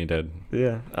 Yeah, you did.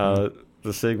 Yeah.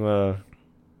 The Sigma...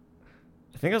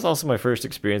 I think it was also my first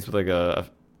experience with, like, a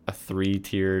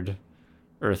 3-tiered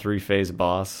or a 3-phase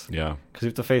boss. Yeah. Because you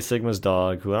have to face Sigma's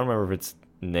dog, who I don't remember if it's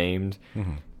named,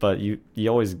 but you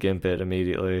always gimp it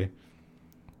immediately.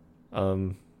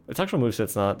 Its actual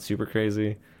moveset's not super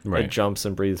crazy. Right. It jumps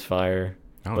and breathes fire.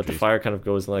 But the fire kind of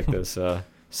goes in like this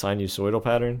sinusoidal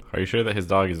pattern. Are you sure that his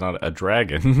dog is not a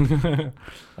dragon?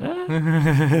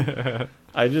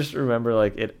 I just remember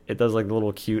like it does like the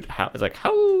little cute it's like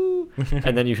how,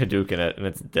 and then you Hadouken it and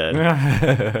it's dead.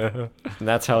 And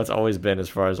that's how it's always been as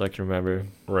far as I can remember.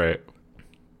 Right.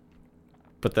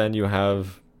 But then you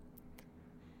have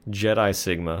Jedi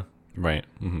Sigma. Right.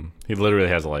 Mm-hmm. He literally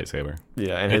has a lightsaber.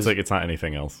 Yeah, and it's like it's not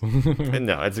anything else.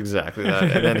 No, it's exactly that.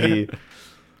 And then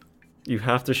you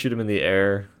have to shoot him in the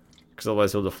air because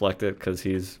otherwise he'll deflect it because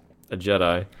he's a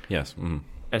Jedi. Yes. Mm-hmm.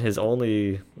 And his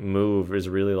only move is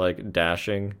really like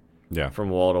dashing. Yeah. From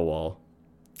wall to wall.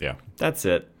 Yeah. That's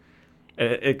it.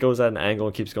 And it goes at an angle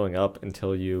and keeps going up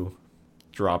until you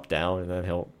drop down, and then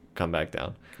he'll come back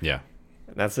down. Yeah.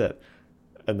 And that's it.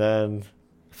 And then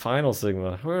Final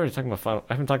Sigma. We're already talking about Final.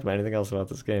 I haven't talked about anything else about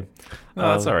this game.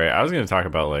 No, that's all right. I was going to talk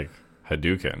about like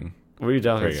Hadouken. We're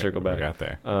down here. Circle back. We got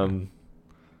there.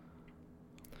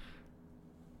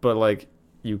 But like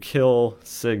you kill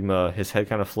Sigma, his head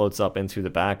kind of floats up into the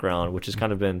background, which has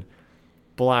kind of been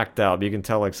blacked out. But you can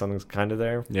tell like something's kind of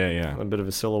there. Yeah, yeah. A bit of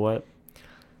a silhouette.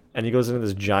 And he goes into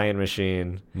this giant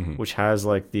machine, which has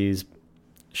like these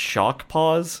shock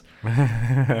paws,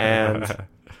 and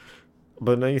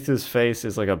beneath his face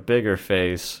is like a bigger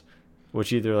face,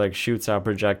 which either like shoots out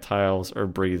projectiles or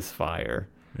breathes fire.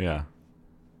 Yeah.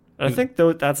 And I think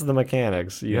that's the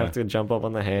mechanics. You have to jump up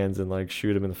on the hands and like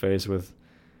shoot him in the face with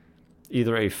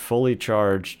either a fully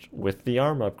charged with the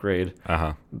arm upgrade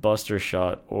Buster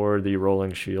Shot or the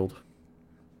rolling shield.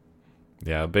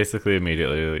 Yeah, basically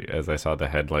immediately as I saw the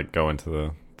head like go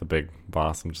into the big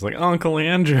boss, I'm just like, Uncle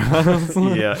Andros.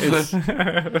 Yeah, it's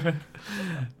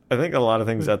I think a lot of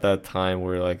things at that time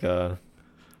were like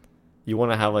you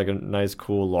want to have like a nice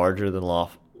cool larger than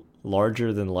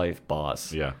life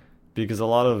boss. Yeah. Because a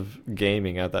lot of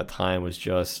gaming at that time was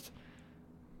just,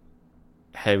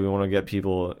 hey, we want to get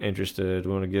people interested.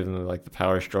 We want to give them like the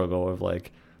power struggle of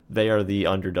like they are the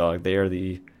underdog.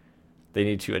 They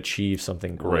need to achieve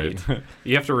something great. Right.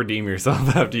 You have to redeem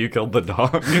yourself after you killed the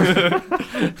dog.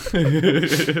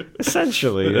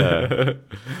 Essentially, yeah.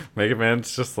 Mega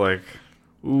Man's just like,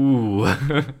 ooh,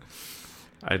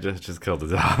 I just killed a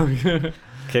dog.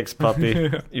 Kicks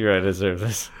puppy. You're right, I deserve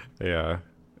this. Yeah.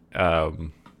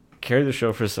 Carry the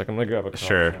show for a second. I'm going to grab a coffee.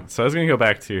 Sure. So I was going to go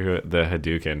back to the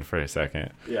Hadouken for a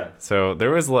second. Yeah. So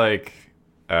there was like,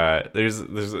 there's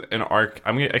an arc.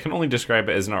 I can only describe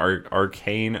it as an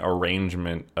arcane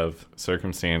arrangement of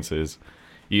circumstances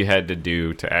you had to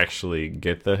do to actually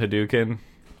get the Hadouken,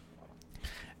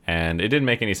 and it didn't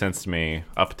make any sense to me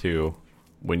up to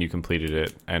when you completed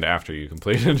it, and after you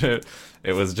completed it,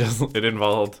 it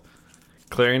involved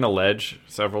clearing a ledge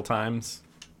several times,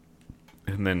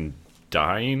 and then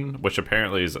dying, which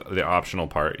apparently is the optional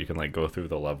part. You can like go through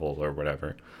the level or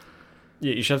whatever.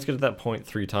 Yeah, you should have to get to that point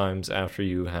 3 times after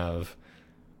you have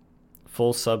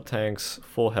full sub tanks,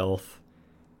 full health,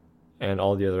 and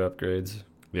all the other upgrades.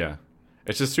 Yeah,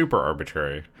 it's just super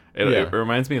arbitrary. It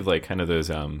reminds me of like kind of those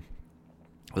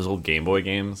old Game Boy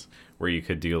games where you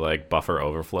could do like buffer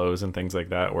overflows and things like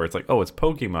that, where it's like, oh, it's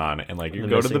Pokemon, and like you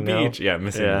go to the beach,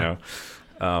 missing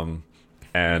no,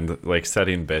 and like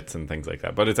setting bits and things like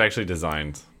that. But it's actually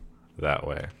designed that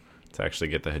way to actually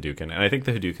get the Hadouken, and I think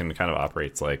the Hadouken kind of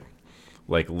operates like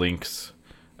Link's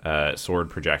sword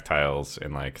projectiles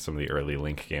in like some of the early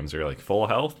Link games. Are like full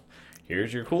health.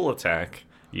 Here's your cool attack.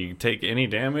 You take any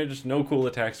damage, no cool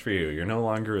attacks for you. You're no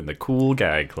longer in the cool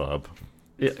guy club.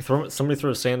 Yeah, somebody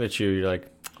throws sand at you. You're like,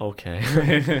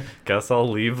 okay, guess I'll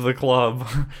leave the club.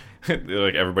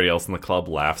 Like everybody else in the club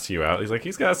laughs you out. He's like,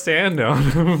 he's got sand on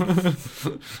him.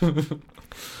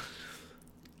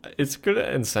 It's good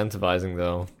at incentivizing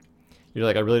though. You're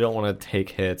like, I really don't want to take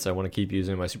hits. I want to keep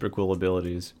using my super cool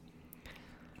abilities.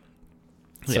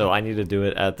 So I need to do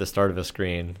it at the start of a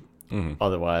screen.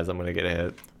 Otherwise, I'm gonna get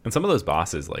hit. And some of those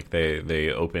bosses, like they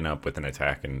open up with an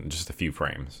attack in just a few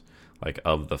frames, like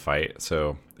of the fight.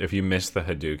 So if you miss the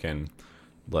Hadouken,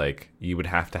 like you would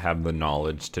have to have the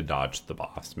knowledge to dodge the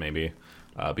boss maybe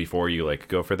before you like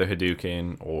go for the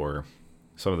Hadouken. Or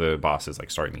some of the bosses like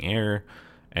start in the air,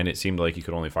 and it seemed like you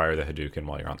could only fire the Hadouken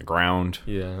while you're on the ground.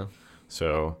 Yeah.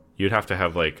 So you'd have to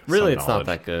have like really, some it's knowledge.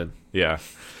 not that good. Yeah,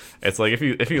 it's like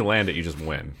if you land it, you just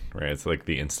win, right? It's like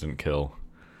the instant kill.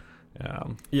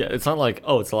 Yeah, it's not like,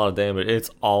 oh, it's a lot of damage.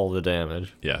 It's all the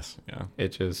damage. Yes, yeah. It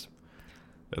just...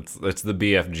 It's the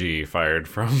BFG fired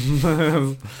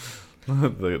from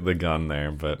the gun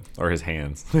there, or his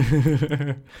hands.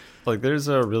 Like, there's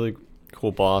a really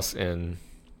cool boss in...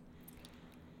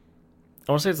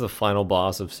 I want to say it's the final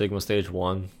boss of Sigma Stage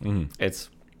 1. Mm-hmm.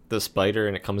 It's the spider,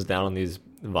 and it comes down on these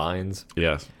vines.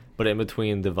 Yes. But in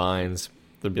between the vines,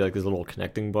 there'd be like these little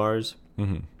connecting bars.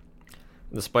 Mm-hmm.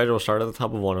 The spider will start at the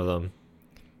top of one of them,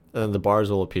 and then the bars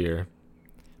will appear.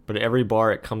 But every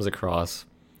bar it comes across,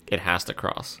 it has to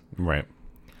cross. Right.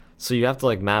 So you have to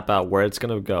like map out where it's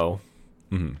going to go,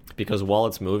 mm-hmm. because while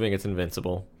it's moving, it's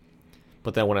invincible.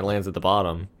 But then when it lands at the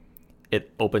bottom,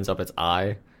 it opens up its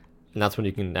eye, and that's when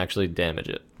you can actually damage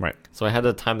it. Right. So I had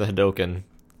to time the Hadouken,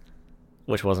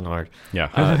 which wasn't hard. Yeah.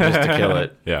 Just to kill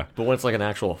it. Yeah. But when it's like an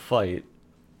actual fight,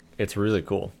 it's really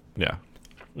cool. Yeah.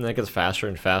 And then it gets faster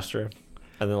and faster,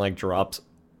 and then like drops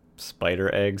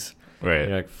spider eggs. Right. And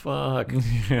you're like, fuck.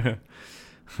 Yeah.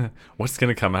 What's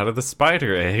gonna come out of the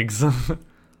spider eggs?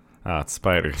 It's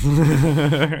spiders.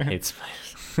 I hate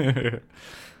spiders.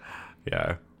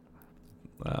 Yeah.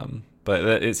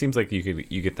 But it seems like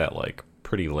you get that like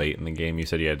pretty late in the game. You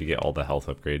said you had to get all the health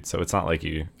upgrades, so it's not like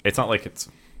it's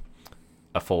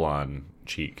a full on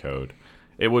cheat code.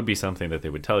 It would be something that they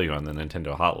would tell you on the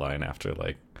Nintendo hotline after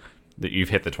like that you've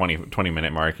hit the 20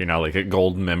 minute mark. You're now like a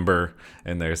gold member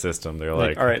in their system. They're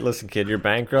like, all right, listen, kid, you're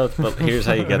bankrupt, but here's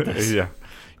how you get this. Yeah,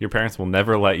 your parents will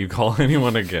never let you call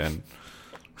anyone again.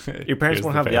 Your parents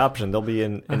won't have the option. They'll be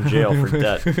in jail for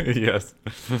debt. Yes,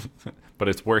 but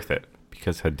it's worth it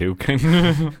because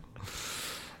Hadouken.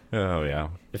 Oh yeah.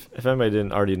 If anybody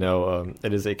didn't already know,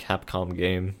 it is a Capcom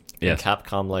game. Yes. And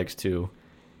Capcom likes to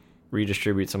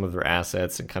redistribute some of their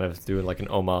assets and kind of do like an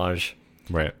homage,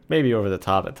 right? Maybe over the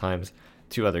top at times,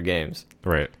 to other games.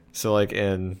 Right. So like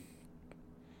in,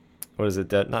 what is it?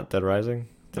 Not Dead Rising.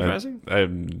 Dead Rising?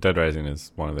 Dead Rising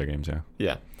is one of their games. Yeah.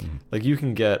 Yeah. Mm-hmm. Like you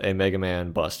can get a Mega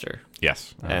Man Buster.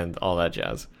 Yes. And all that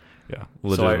jazz. Yeah.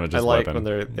 So I like weapon.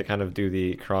 When they kind of do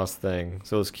the cross thing.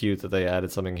 So it's cute that they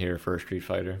added something here for Street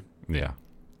Fighter. Yeah.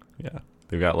 Yeah.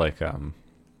 They've got like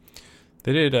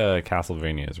they did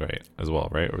Castlevanias, right, as well,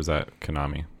 right? Or was that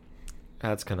Konami?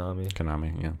 That's Konami.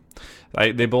 Konami, yeah.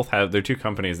 They both have, they're two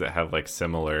companies that have like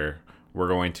similar, we're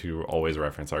going to always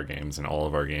reference our games in all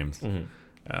of our games.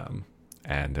 Mm-hmm.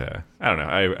 And I don't know,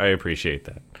 I appreciate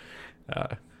that.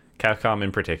 Capcom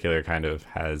in particular kind of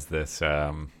has this,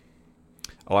 a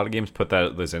lot of games put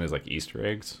this in as like Easter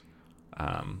eggs.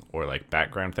 Or like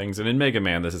background things, and in Mega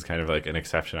Man this is kind of like an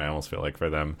exception. I almost feel like for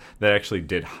them they actually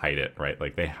did hide it, right?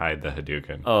 Like they hide the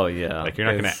Hadouken. Oh yeah, like you're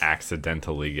not going to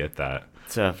accidentally get that.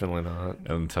 Definitely not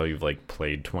until you've like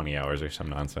played 20 hours or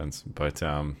some nonsense. But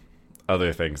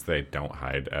other things they don't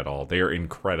hide at all. They are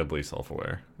incredibly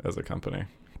self-aware as a company,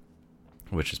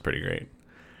 which is pretty great.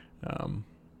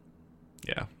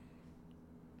 Yeah,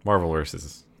 Marvel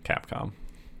versus Capcom.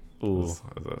 Ooh,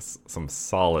 some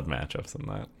solid matchups in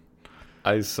that.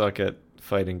 I suck at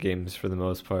fighting games for the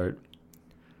most part.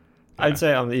 Yeah. I'd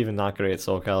say I'm even not great at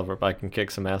Soul Calibur, but I can kick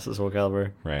some ass at Soul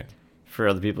Calibur. Right. For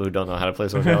other people who don't know how to play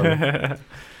Soul Calibur.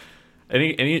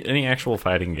 any actual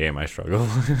fighting game, I struggle.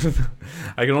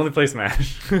 I can only play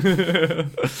Smash. And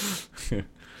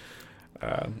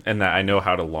that I know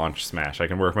how to launch Smash. I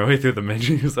can work my way through the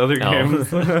menus. Other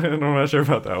games, I'm not sure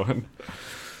about that one.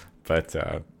 But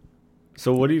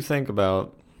so what do you think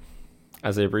about,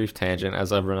 as a brief tangent,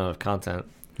 as I've run out of content.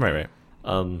 Right.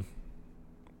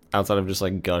 Outside of just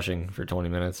like gushing for 20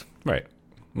 minutes. Right.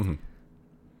 Mm-hmm.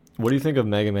 What do you think of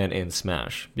Mega Man in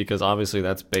Smash? Because obviously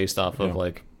that's based off of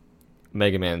like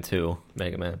Mega Man 2.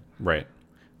 Mega Man. Right.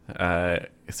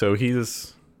 So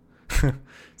he's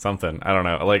something. I don't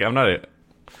know. Like I'm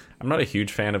not a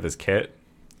huge fan of his kit,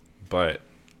 but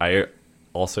I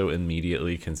also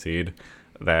immediately concede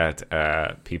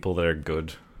that people that are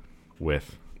good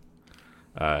with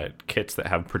kits that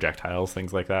have projectiles,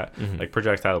 things like that. Mm-hmm. Like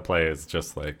projectile play is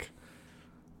just like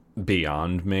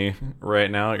beyond me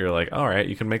right now. You're like, all right,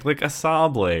 you can make like a saw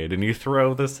blade and you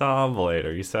throw the saw blade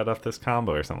or you set up this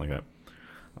combo or something like that.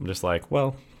 I'm just like,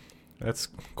 well, that's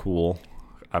cool.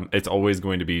 It's always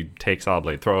going to be take saw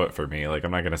blade, throw it for me. Like,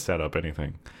 I'm not going to set up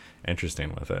anything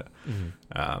interesting with it.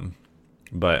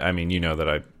 But I mean, you know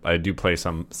that I do play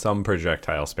some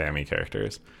projectile spammy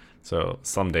characters, so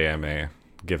someday I may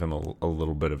give him a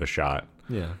little bit of a shot.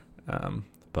 Yeah.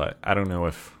 But I don't know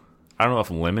if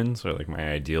lemons are like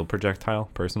my ideal projectile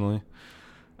personally.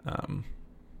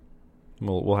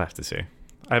 We'll have to see.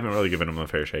 I haven't really given him a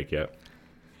fair shake yet.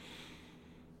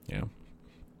 Yeah.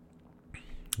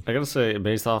 I gotta say,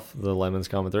 based off the lemons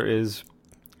comment, there is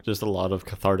just a lot of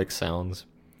cathartic sounds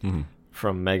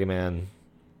from Mega Man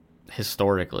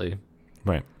historically,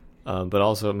 right? But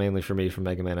also mainly for me from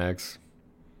Mega Man X.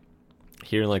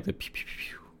 Hearing like the pew, pew,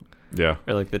 pew, yeah,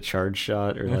 or like the charge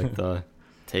shot, or like the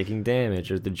taking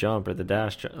damage, or the jump, or the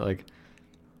dash, like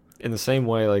in the same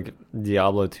way like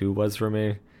Diablo 2 was for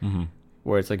me,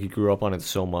 where it's like you grew up on it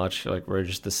so much, like where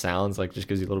just the sounds like just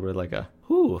gives you a little bit of like a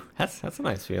whoo, that's a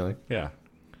nice feeling. Yeah,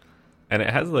 and it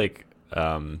has like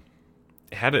it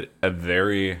had a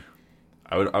very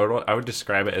I would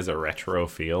describe it as a retro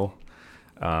feel.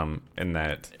 In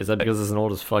that, is that because it's an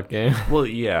old as fuck game? Well,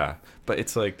 yeah, but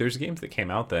it's like there's games that came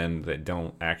out then that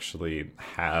don't actually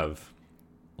have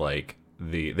like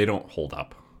they don't hold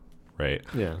up, right?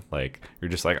 Yeah, like you're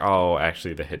just like, oh,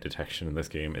 actually the hit detection in this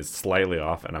game is slightly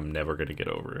off and I'm never going to get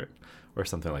over it, or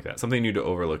something like that, something new to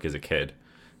overlook as a kid.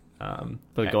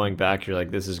 But going back, you're like,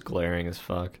 this is glaring as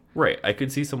fuck. Right. I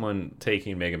could see someone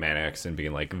taking Mega Man X and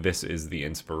being like, this is the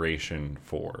inspiration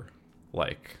for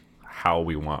like how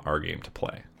we want our game to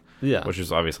play. Yeah. Which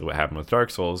is obviously what happened with Dark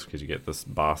Souls, because you get this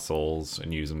boss souls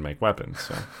and use them to make weapons.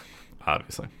 So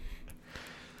obviously.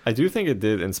 I do think it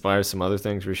did inspire some other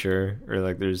things for sure. Or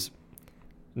like there's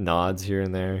nods here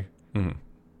and there.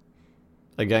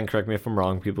 Again, correct me if I'm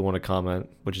wrong. People want to comment,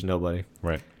 which is nobody.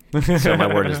 Right. So my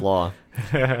word is law.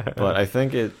 But I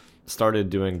think it started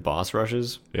doing boss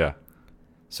rushes. Yeah.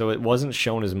 So it wasn't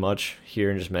shown as much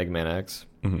here in just Mega Man X.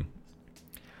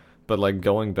 But like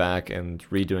going back and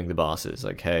redoing the bosses,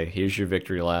 like, hey, here's your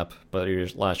victory lap, but your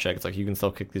last check, it's like you can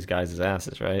still kick these guys'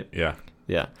 asses, right? Yeah.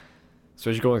 Yeah. So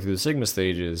as you're going through the Sigma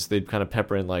stages, they'd kind of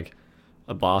pepper in like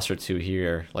a boss or two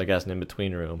here, like as an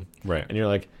in-between room. Right. And you're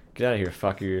like, get out of here,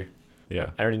 fucker. Yeah.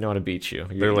 I already know how to beat you.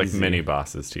 They're like mini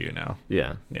bosses to you now.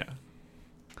 Yeah. Yeah.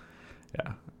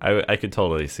 Yeah. I could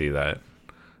totally see that.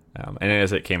 And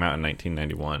as it came out in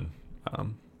 1991,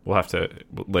 we'll have to,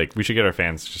 like, we should get our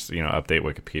fans just, update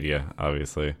Wikipedia,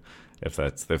 obviously, if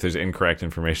there's incorrect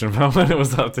information about when it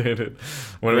was updated,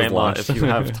 when it was launched. If you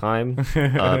have time,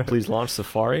 please launch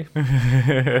Safari.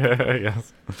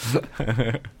 Yes.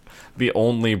 The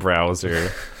only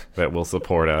browser that will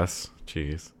support us.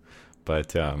 Jeez.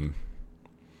 But, no,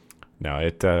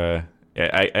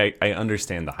 I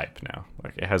understand the hype now.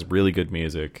 Like, it has really good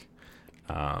music.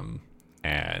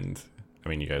 And I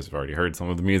mean, you guys have already heard some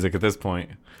of the music at this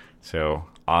point, so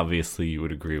obviously you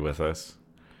would agree with us.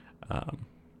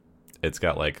 It's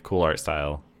got like cool art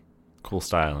style, cool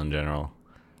style in general.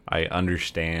 I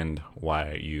understand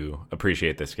why you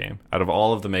appreciate this game. Out of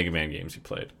all of the Mega Man games you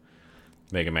played,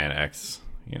 Mega Man X,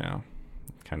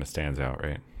 kind of stands out,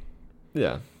 right?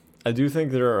 Yeah. I do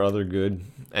think there are other good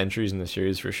entries in the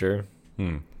series for sure.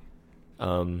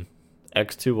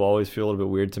 X2 will always feel a little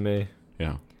bit weird to me.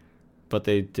 Yeah. But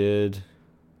they did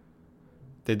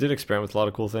experiment with a lot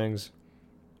of cool things.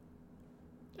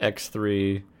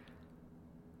 X3,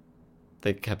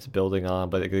 they kept building on,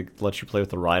 but it lets you play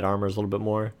with the ride armors a little bit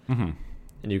more. And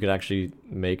you could actually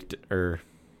there'd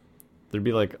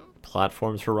be like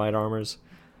platforms for ride armors,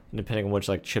 and depending on which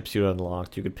like chips you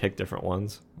unlocked, you could pick different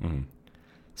ones.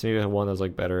 So maybe you had one that was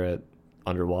like better at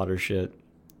underwater shit.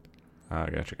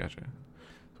 Gotcha.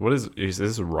 What is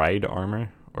this ride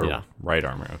armor? Or yeah. Ride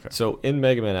armor, okay. So in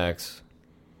Mega Man X,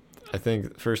 I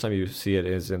think the first time you see it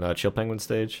is in Chill Penguin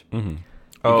stage. You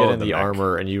get in the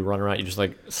armor and you run around, you just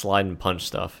like slide and punch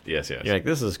stuff. Yes. You're like,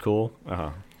 this is cool.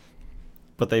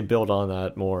 But they build on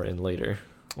that more in later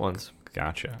ones.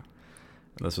 Gotcha.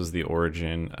 And this was the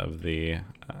origin of the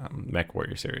Mech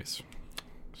Warrior series.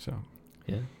 So,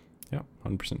 yeah,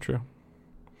 100% true.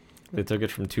 They took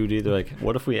it from 2D. They're like,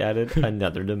 what if we added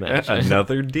another dimension?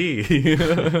 Another D.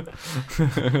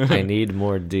 I need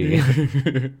more D.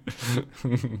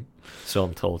 So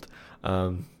I'm told.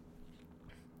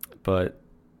 But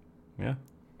yeah,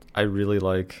 I really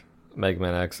like Mega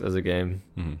Man X as a game.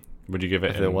 Would you give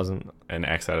it? If it wasn't an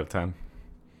X out of 10?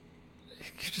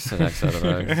 Just an X out of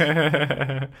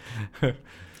X.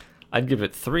 I'd give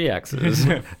it 3 X's.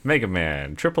 Mega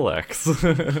Man, triple X.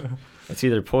 It's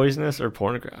either poisonous or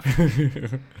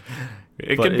pornographic.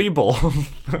 It could be both.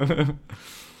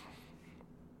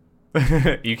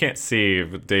 You can't see,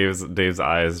 but Dave's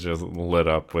eyes just lit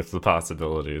up with the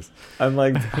possibilities. I'm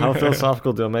like, how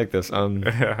philosophical do I make this?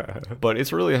 But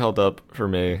it's really held up for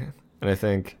me, and I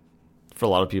think for a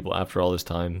lot of people after all this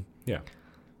time. Yeah.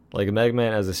 Like, Mega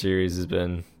Man as a series has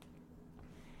been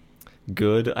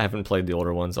good. I haven't played the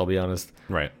older ones, I'll be honest.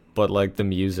 Right. But, like, the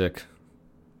music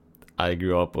I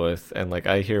grew up with, and, like,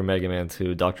 I hear Mega Man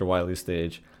 2, Dr. Wily's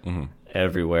stage,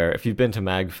 everywhere. If you've been to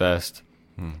MagFest,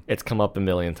 it's come up a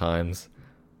million times.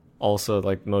 Also,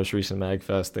 like, the most recent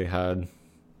MagFest, they had...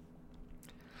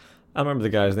 I don't remember the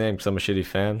guy's name because I'm a shitty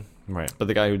fan. Right. But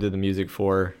the guy who did the music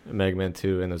for Mega Man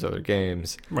 2 and those other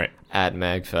games at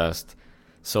MagFest.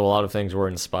 So a lot of things were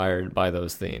inspired by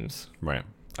those themes. Right.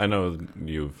 I know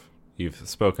you've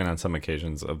spoken on some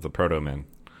occasions of the Proto Men.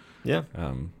 Yeah.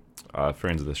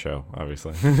 Friends of the show,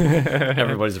 obviously.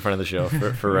 Everybody's a friend of the show,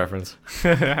 for reference.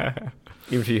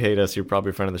 Even if you hate us, you're probably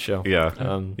a friend of the show.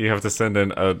 Yeah. You have to send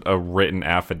in a written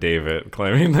affidavit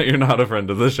claiming that you're not a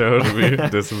friend of the show to be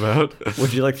disavowed.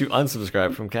 Would you like to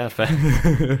unsubscribe from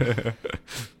CatFan?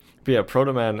 But yeah,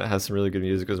 Proto Man has some really good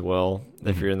music as well,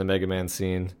 if you're in the Mega Man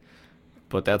scene.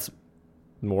 But that's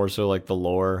more so like the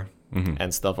lore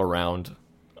and stuff around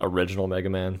original Mega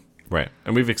Man. Right.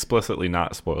 And we've explicitly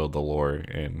not spoiled the lore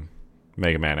in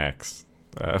Mega Man X.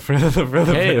 For the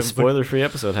hey, a spoiler-free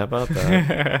episode. How about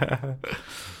that?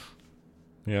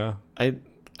 Yeah. I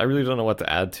really don't know what to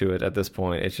add to it at this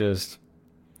point. It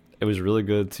was really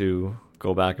good to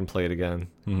go back and play it again.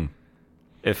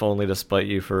 If only to spite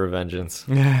you for Revengeance.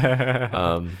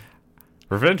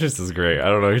 Revengeance is great. I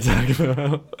don't know what you're talking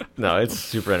about. No, it's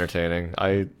super entertaining.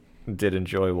 I did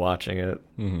enjoy watching it.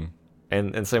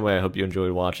 And in the same way, I hope you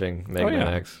enjoyed watching Mega Man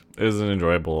X. It was an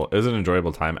enjoyable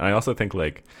time. And I also think,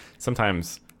 like,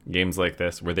 sometimes games like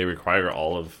this where they require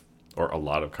a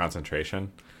lot of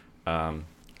concentration,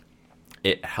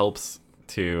 it helps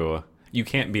to... You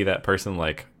can't be that person,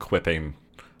 like, quipping,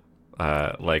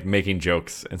 like, making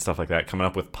jokes and stuff like that, coming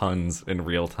up with puns in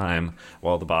real time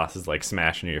while the boss is, like,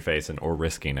 smashing your face or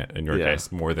risking it, in your case,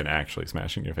 more than actually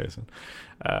smashing your face in.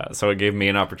 So it gave me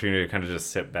an opportunity to kind of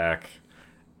just sit back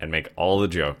and make all the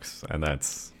jokes, and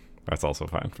that's also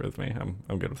fine with me.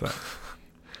 I'm good with that.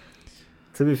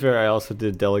 To be fair, I also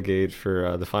did delegate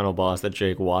for the final boss that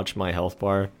Jake watch my health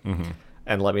bar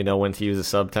and let me know when to use a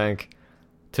sub tank.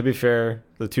 To be fair,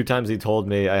 the 2 times he told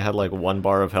me I had like 1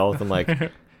 bar of health, I'm like,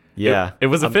 yeah. It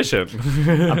was efficient.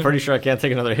 I'm pretty sure I can't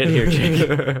take another hit here,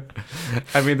 Jake.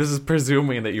 I mean, this is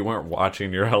presuming that you weren't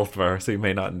watching your health bar, so you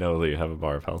may not know that you have a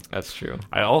bar of health. That's true.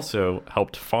 I also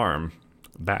helped farm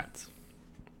bats.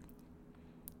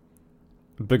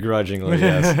 Begrudgingly,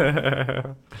 yes.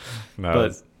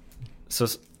 But so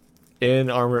in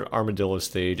Armadillo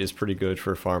stage is pretty good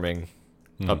for farming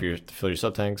up to fill your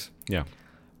sub tanks. Yeah,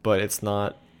 but it's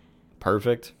not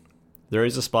perfect. There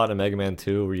is a spot in Mega Man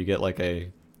 2 where you get like a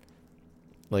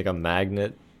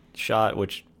magnet shot,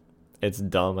 which it's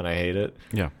dumb and I hate it.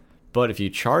 Yeah, but if you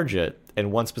charge it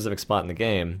in one specific spot in the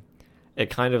game,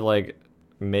 it kind of like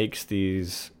makes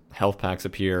these health packs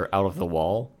appear out of the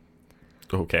wall.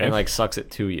 Okay. And like sucks it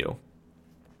to you.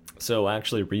 So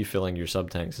actually refilling your sub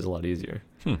tanks is a lot easier.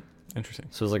 Interesting.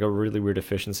 So it's like a really weird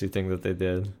efficiency thing that they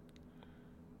did.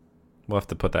 We'll have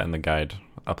to put that in the guide,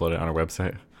 upload it on our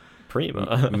website.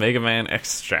 Prima. Mega Man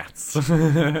X Strats.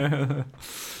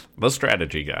 The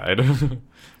strategy guide.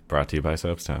 Brought to you by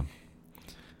Soapstown.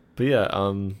 But yeah,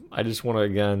 I just want to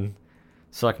again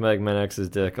suck Mega Man X's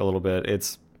dick a little bit.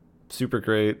 It's super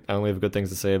great. I only have good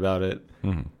things to say about it.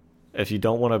 If you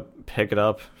don't want to pick it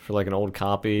up for like an old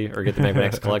copy or get the Mega Man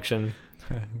X collection,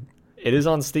 it is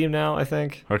on Steam now, I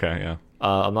think. Okay, yeah.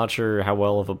 I'm not sure how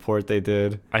well of a port they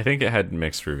did. I think it had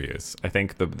mixed reviews. I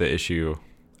think the issue,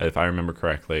 if I remember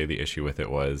correctly, the issue with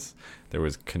it was there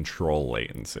was control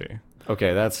latency.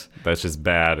 Okay, that's just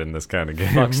bad in this kind of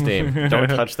game. Fuck Steam. Don't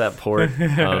touch that port.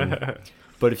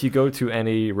 But if you go to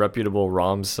any reputable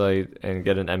ROM site and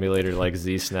get an emulator like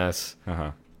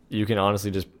ZSNES, you can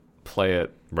honestly just play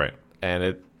it. Right. And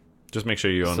it just make sure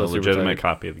you own a legitimate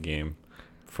copy of the game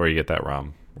before you get that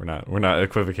ROM. We're not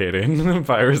equivocating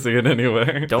piracy in any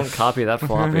way. Don't copy that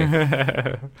floppy.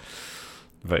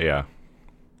 But yeah,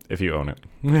 if you own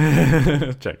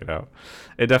it, check it out.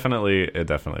 It definitely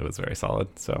was very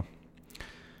solid. So,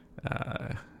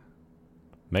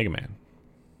 Mega Man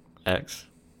X.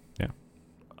 Yeah.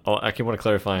 Oh, I keep want to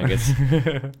clarifying. It's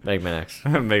Mega Man X.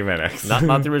 Mega Man X.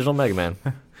 Not the original Mega Man.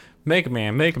 Mega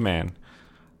Man.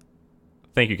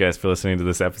 thank you guys for listening to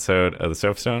this episode of the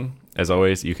Soapstone. As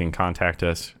always, you can contact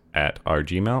us at our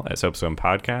Gmail at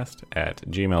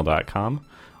soapstonepodcast@gmail.com,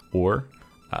 or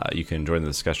you can join the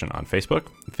discussion on Facebook,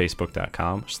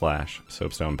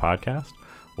 facebook.com/soapstonepodcast.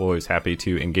 We're always happy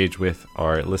to engage with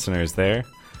our listeners there.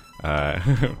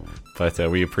 But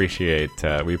we appreciate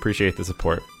the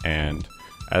support, and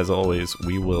as always,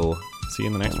 we will see you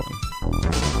in the next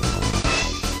one.